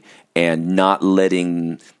afraid and not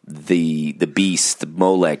letting the beast, the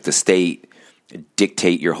Molech, the state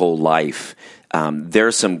dictate your whole life. There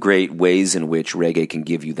are some great ways in which reggae can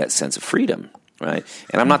give you that sense of freedom, right?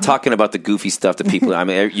 And I'm not talking about the goofy stuff that people. I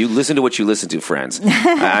mean, you listen to what you listen to, friends.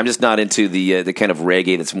 I'm just not into the kind of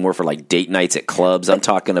reggae that's more for like date nights at clubs. I'm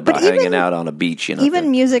talking about hanging out on a beach.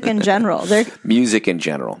 Even music in general. Music in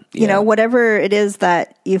general. You know, whatever it is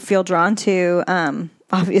that you feel drawn to.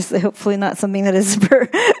 Obviously, hopefully not something that is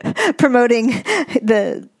promoting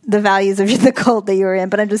the values of the cult that you were in.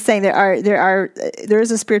 But I'm just saying there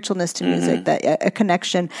is a spiritualness to music, that a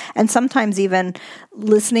connection, and sometimes even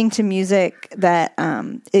listening to music that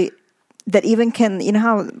that even can, you know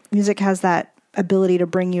how music has that ability to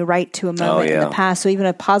bring you right to a moment in the past. So even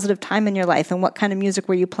a positive time in your life, and what kind of music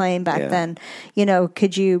were you playing back then? You know,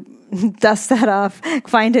 could you dust that off,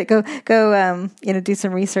 find it, go, you know, do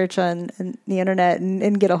some research on the internet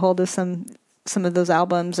and get a hold of some of those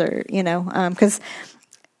albums, or, you know, because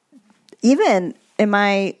even in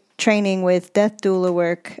my training with death doula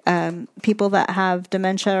work, people that have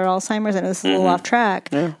dementia or Alzheimer's, I know this is a little off track,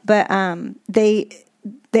 but they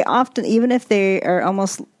often, even if they are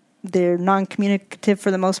they're non-communicative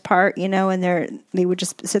for the most part, you know, and they would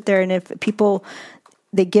just sit there, and if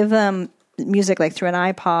they give them music like through an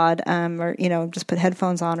iPod, or, you know, just put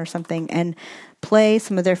headphones on or something and play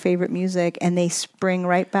some of their favorite music, and they spring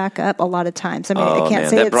right back up a lot of times. I mean, I can't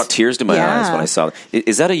say that brought tears to my eyes when I saw it.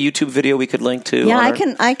 Is that a YouTube video we could link to? Yeah,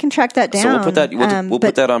 I can track that down. So we'll put that. We'll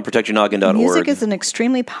put that on protectyournoggin.org. Music is an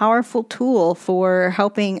extremely powerful tool for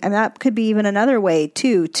helping, and that could be even another way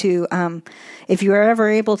too. To if you are ever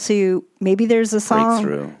able to, maybe there's a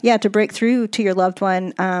song, to break through to your loved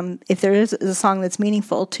one. If there is a song that's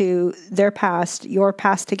meaningful to their past, your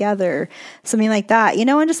past together, something like that, you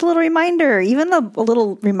know, and just a little reminder, even a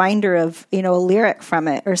little reminder of, you know, a lyric from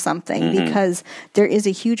it or something, because there is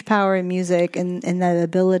a huge power in music and that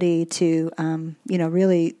ability to, you know,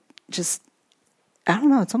 really just, I don't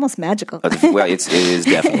know, it's almost magical. Well, it is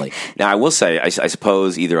definitely. Now, I will say, I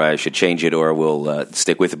suppose either I should change it or we'll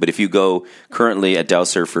stick with it. But if you go currently at Dow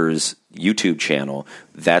Surfer's YouTube channel,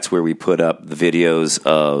 that's where we put up the videos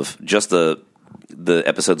of just the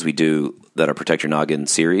episodes we do that are Protect Your Noggin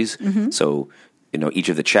series. So, you know, each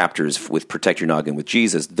of the chapters with Protect Your Noggin with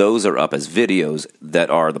Jesus, those are up as videos that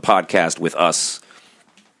are the podcast with us.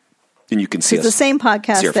 And you can see us. It's the same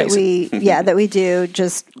podcast that we do,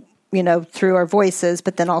 just, you know, through our voices,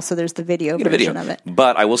 but then also there's the video version of it.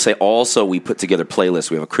 But I will say also we put together playlists.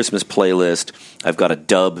 We have a Christmas playlist. I've got a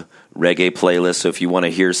dub reggae playlist. So if you want to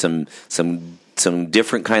hear some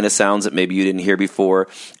different kind of sounds that maybe you didn't hear before.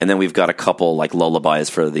 And then we've got a couple like lullabies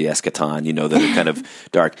for the eschaton, you know, that are kind of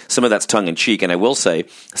dark. Some of that's tongue in cheek. And I will say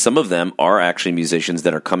some of them are actually musicians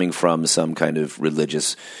that are coming from some kind of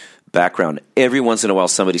religious background. Every once in a while,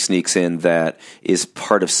 somebody sneaks in that is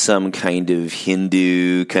part of some kind of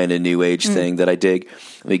Hindu kind of New Age thing that I dig.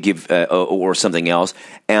 They give or something else,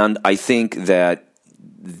 and I think that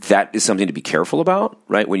is something to be careful about,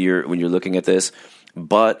 right? When you're looking at this,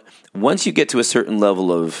 but once you get to a certain level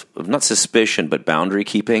of not suspicion but boundary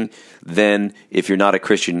keeping, then if you're not a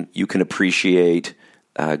Christian, you can appreciate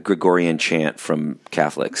Gregorian chant from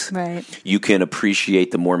Catholics. Right. You can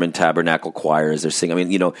appreciate the Mormon Tabernacle Choir as they're singing. I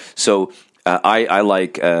mean, you know, so I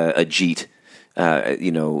like Ajit.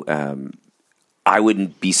 You know, I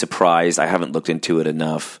wouldn't be surprised. I haven't looked into it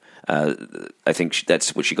enough. I think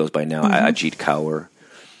that's what she goes by now, Ajit Kaur.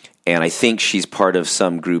 And I think she's part of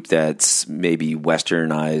some group that's maybe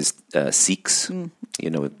westernized Sikhs. You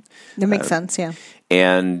know, that makes sense. Yeah,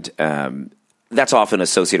 and that's often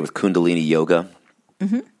associated with Kundalini yoga.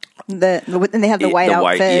 And they have the white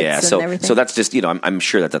outfits and everything. So that's just, you know, I'm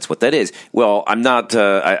sure that's what that is. Well, I'm not.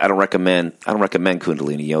 I don't recommend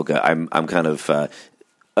Kundalini yoga. I'm kind of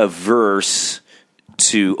averse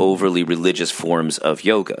to overly religious forms of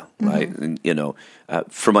yoga, right? And, you know,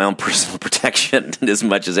 for my own personal protection as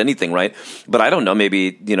much as anything, right? But I don't know. Maybe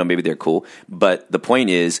they're cool. But the point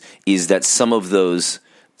is that some of those,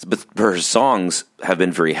 her songs have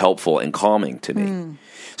been very helpful and calming to me.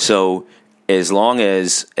 So as long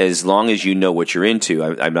as you know what you're into,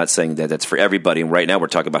 I'm not saying that that's for everybody. And right now we're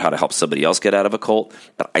talking about how to help somebody else get out of a cult.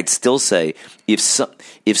 But I'd still say if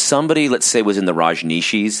somebody, let's say, was in the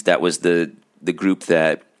Rajneeshis, that was the group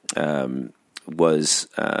that was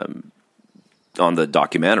on the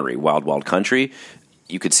documentary Wild Wild Country,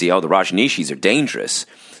 you could see, the Rajneeshis are dangerous.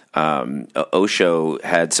 Osho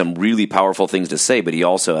had some really powerful things to say, but he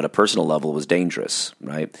also, at a personal level, was dangerous,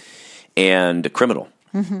 right? And a criminal.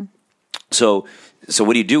 So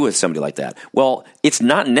what do you do with somebody like that? Well, it's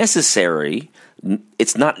not necessary.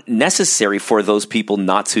 It's not necessary for those people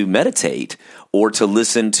not to meditate or to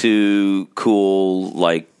listen to cool,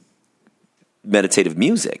 like, meditative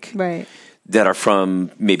music. Right. that are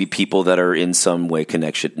from maybe people that are in some way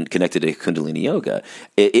connected to Kundalini Yoga.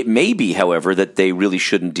 It may be, however, that they really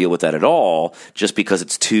shouldn't deal with that at all just because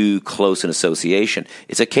it's too close an association.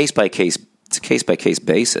 It's a case-by-case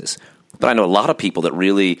basis. But I know a lot of people that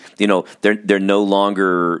really, they're no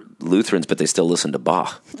longer Lutherans, but they still listen to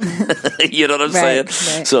Bach. You know what I'm saying?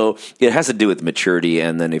 Right. So it has to do with maturity,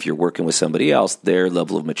 and then if you're working with somebody else, their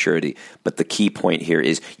level of maturity. But the key point here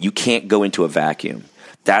is you can't go into a vacuum.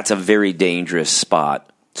 That's a very dangerous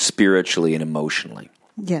spot spiritually and emotionally.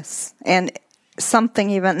 Yes. And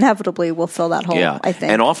something even inevitably will fill that hole, I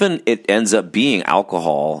think. And often it ends up being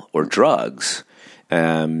alcohol or drugs.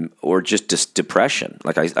 Or just depression.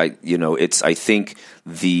 Like I think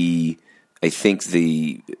the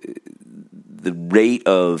rate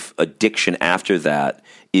of addiction after that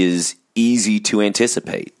is easy to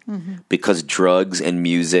anticipate because drugs and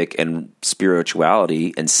music and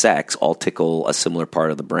spirituality and sex all tickle a similar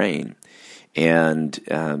part of the brain. And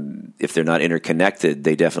if they're not interconnected,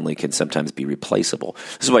 they definitely can sometimes be replaceable.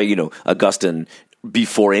 This is why, Augustine,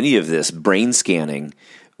 before any of this brain scanning,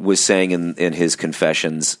 was saying in his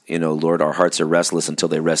Confessions, Lord, our hearts are restless until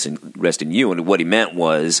they rest in you. And what he meant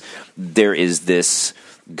was there is this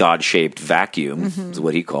God-shaped vacuum, is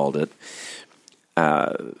what he called it.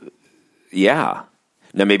 Yeah.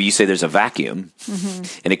 Now maybe you say there's a vacuum,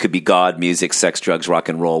 and it could be God, music, sex, drugs, rock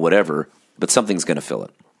and roll, whatever, but something's going to fill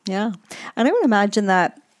it. Yeah. And I would imagine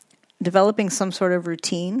that developing some sort of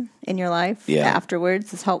routine in your life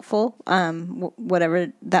afterwards is helpful,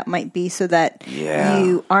 whatever that might be, so that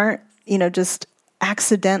you aren't, just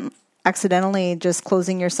accidentally just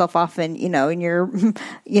closing yourself off and, and you're,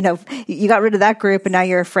 you got rid of that group and now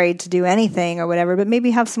you're afraid to do anything or whatever, but maybe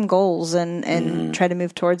have some goals and try to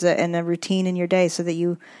move towards it and a routine in your day so that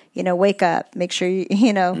you wake up, make sure that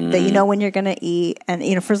you know when you're going to eat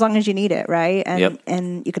and, for as long as you need it. Right. And,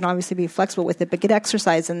 and you can obviously be flexible with it, but get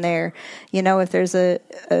exercise in there. If there's a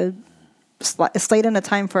slate in a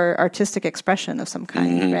time for artistic expression of some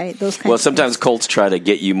kind, right? Those kinds. Well, sometimes cults try to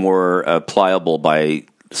get you more pliable by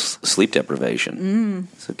sleep deprivation.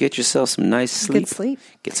 So get yourself some nice sleep. Good sleep.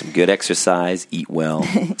 Get some good exercise. Eat well.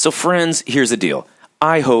 So friends, here's the deal.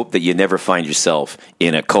 I hope that you never find yourself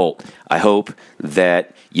in a cult. I hope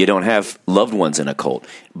that you don't have loved ones in a cult.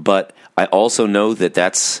 But I also know that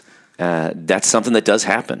that's something that does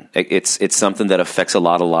happen. It's something that affects a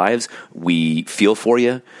lot of lives. We feel for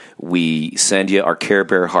you. We send you our Care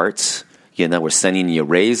Bear hearts. We're sending you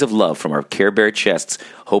rays of love from our Care Bear chests,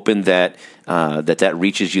 hoping that that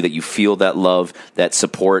reaches you, that you feel that love, that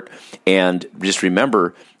support. And just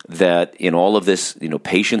remember that in all of this,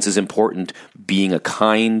 patience is important. Being a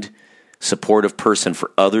kind, supportive person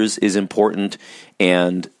for others is important.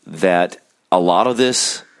 And that a lot of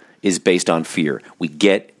this is based on fear. We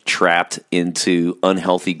get trapped into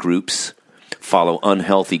unhealthy groups, follow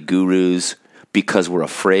unhealthy gurus because we're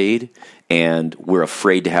afraid, and we're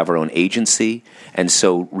afraid to have our own agency. And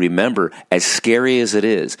so remember, as scary as it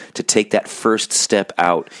is to take that first step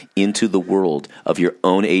out into the world of your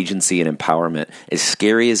own agency and empowerment, as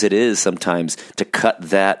scary as it is sometimes to cut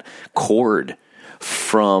that cord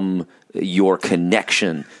from your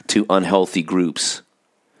connection to unhealthy groups,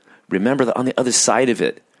 remember that on the other side of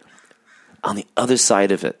it,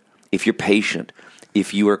 if you're patient,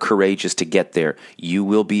 if you are courageous to get there, you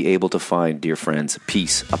will be able to find, dear friends,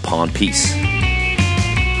 peace upon peace.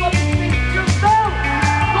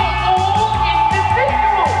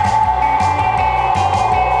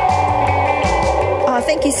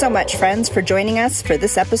 Thank you so much, friends, for joining us for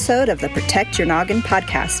this episode of the Protect Your Noggin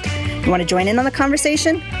podcast. You want to join in on the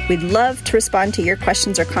conversation? We'd love to respond to your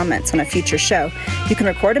questions or comments on a future show. You can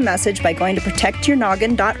record a message by going to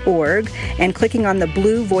protectyournoggin.org and clicking on the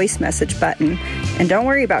blue voice message button. And don't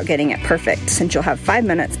worry about getting it perfect, since you'll have 5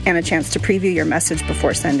 minutes and a chance to preview your message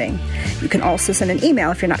before sending. You can also send an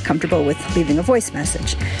email if you're not comfortable with leaving a voice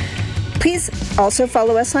message. Please also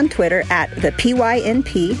follow us on Twitter at the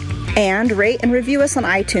PYNP, and rate and review us on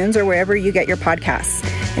iTunes or wherever you get your podcasts.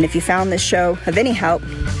 And if you found this show of any help,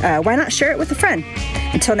 why not share it with a friend?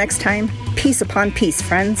 Until next time, peace upon peace,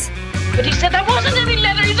 friends. But he said that wasn't any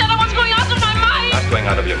letter. He said I was going out of my mind. Not going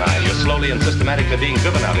out of your mind. You're slowly and systematically being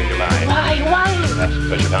driven out of your mind. Why? That's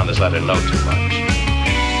because you found this letter no too much.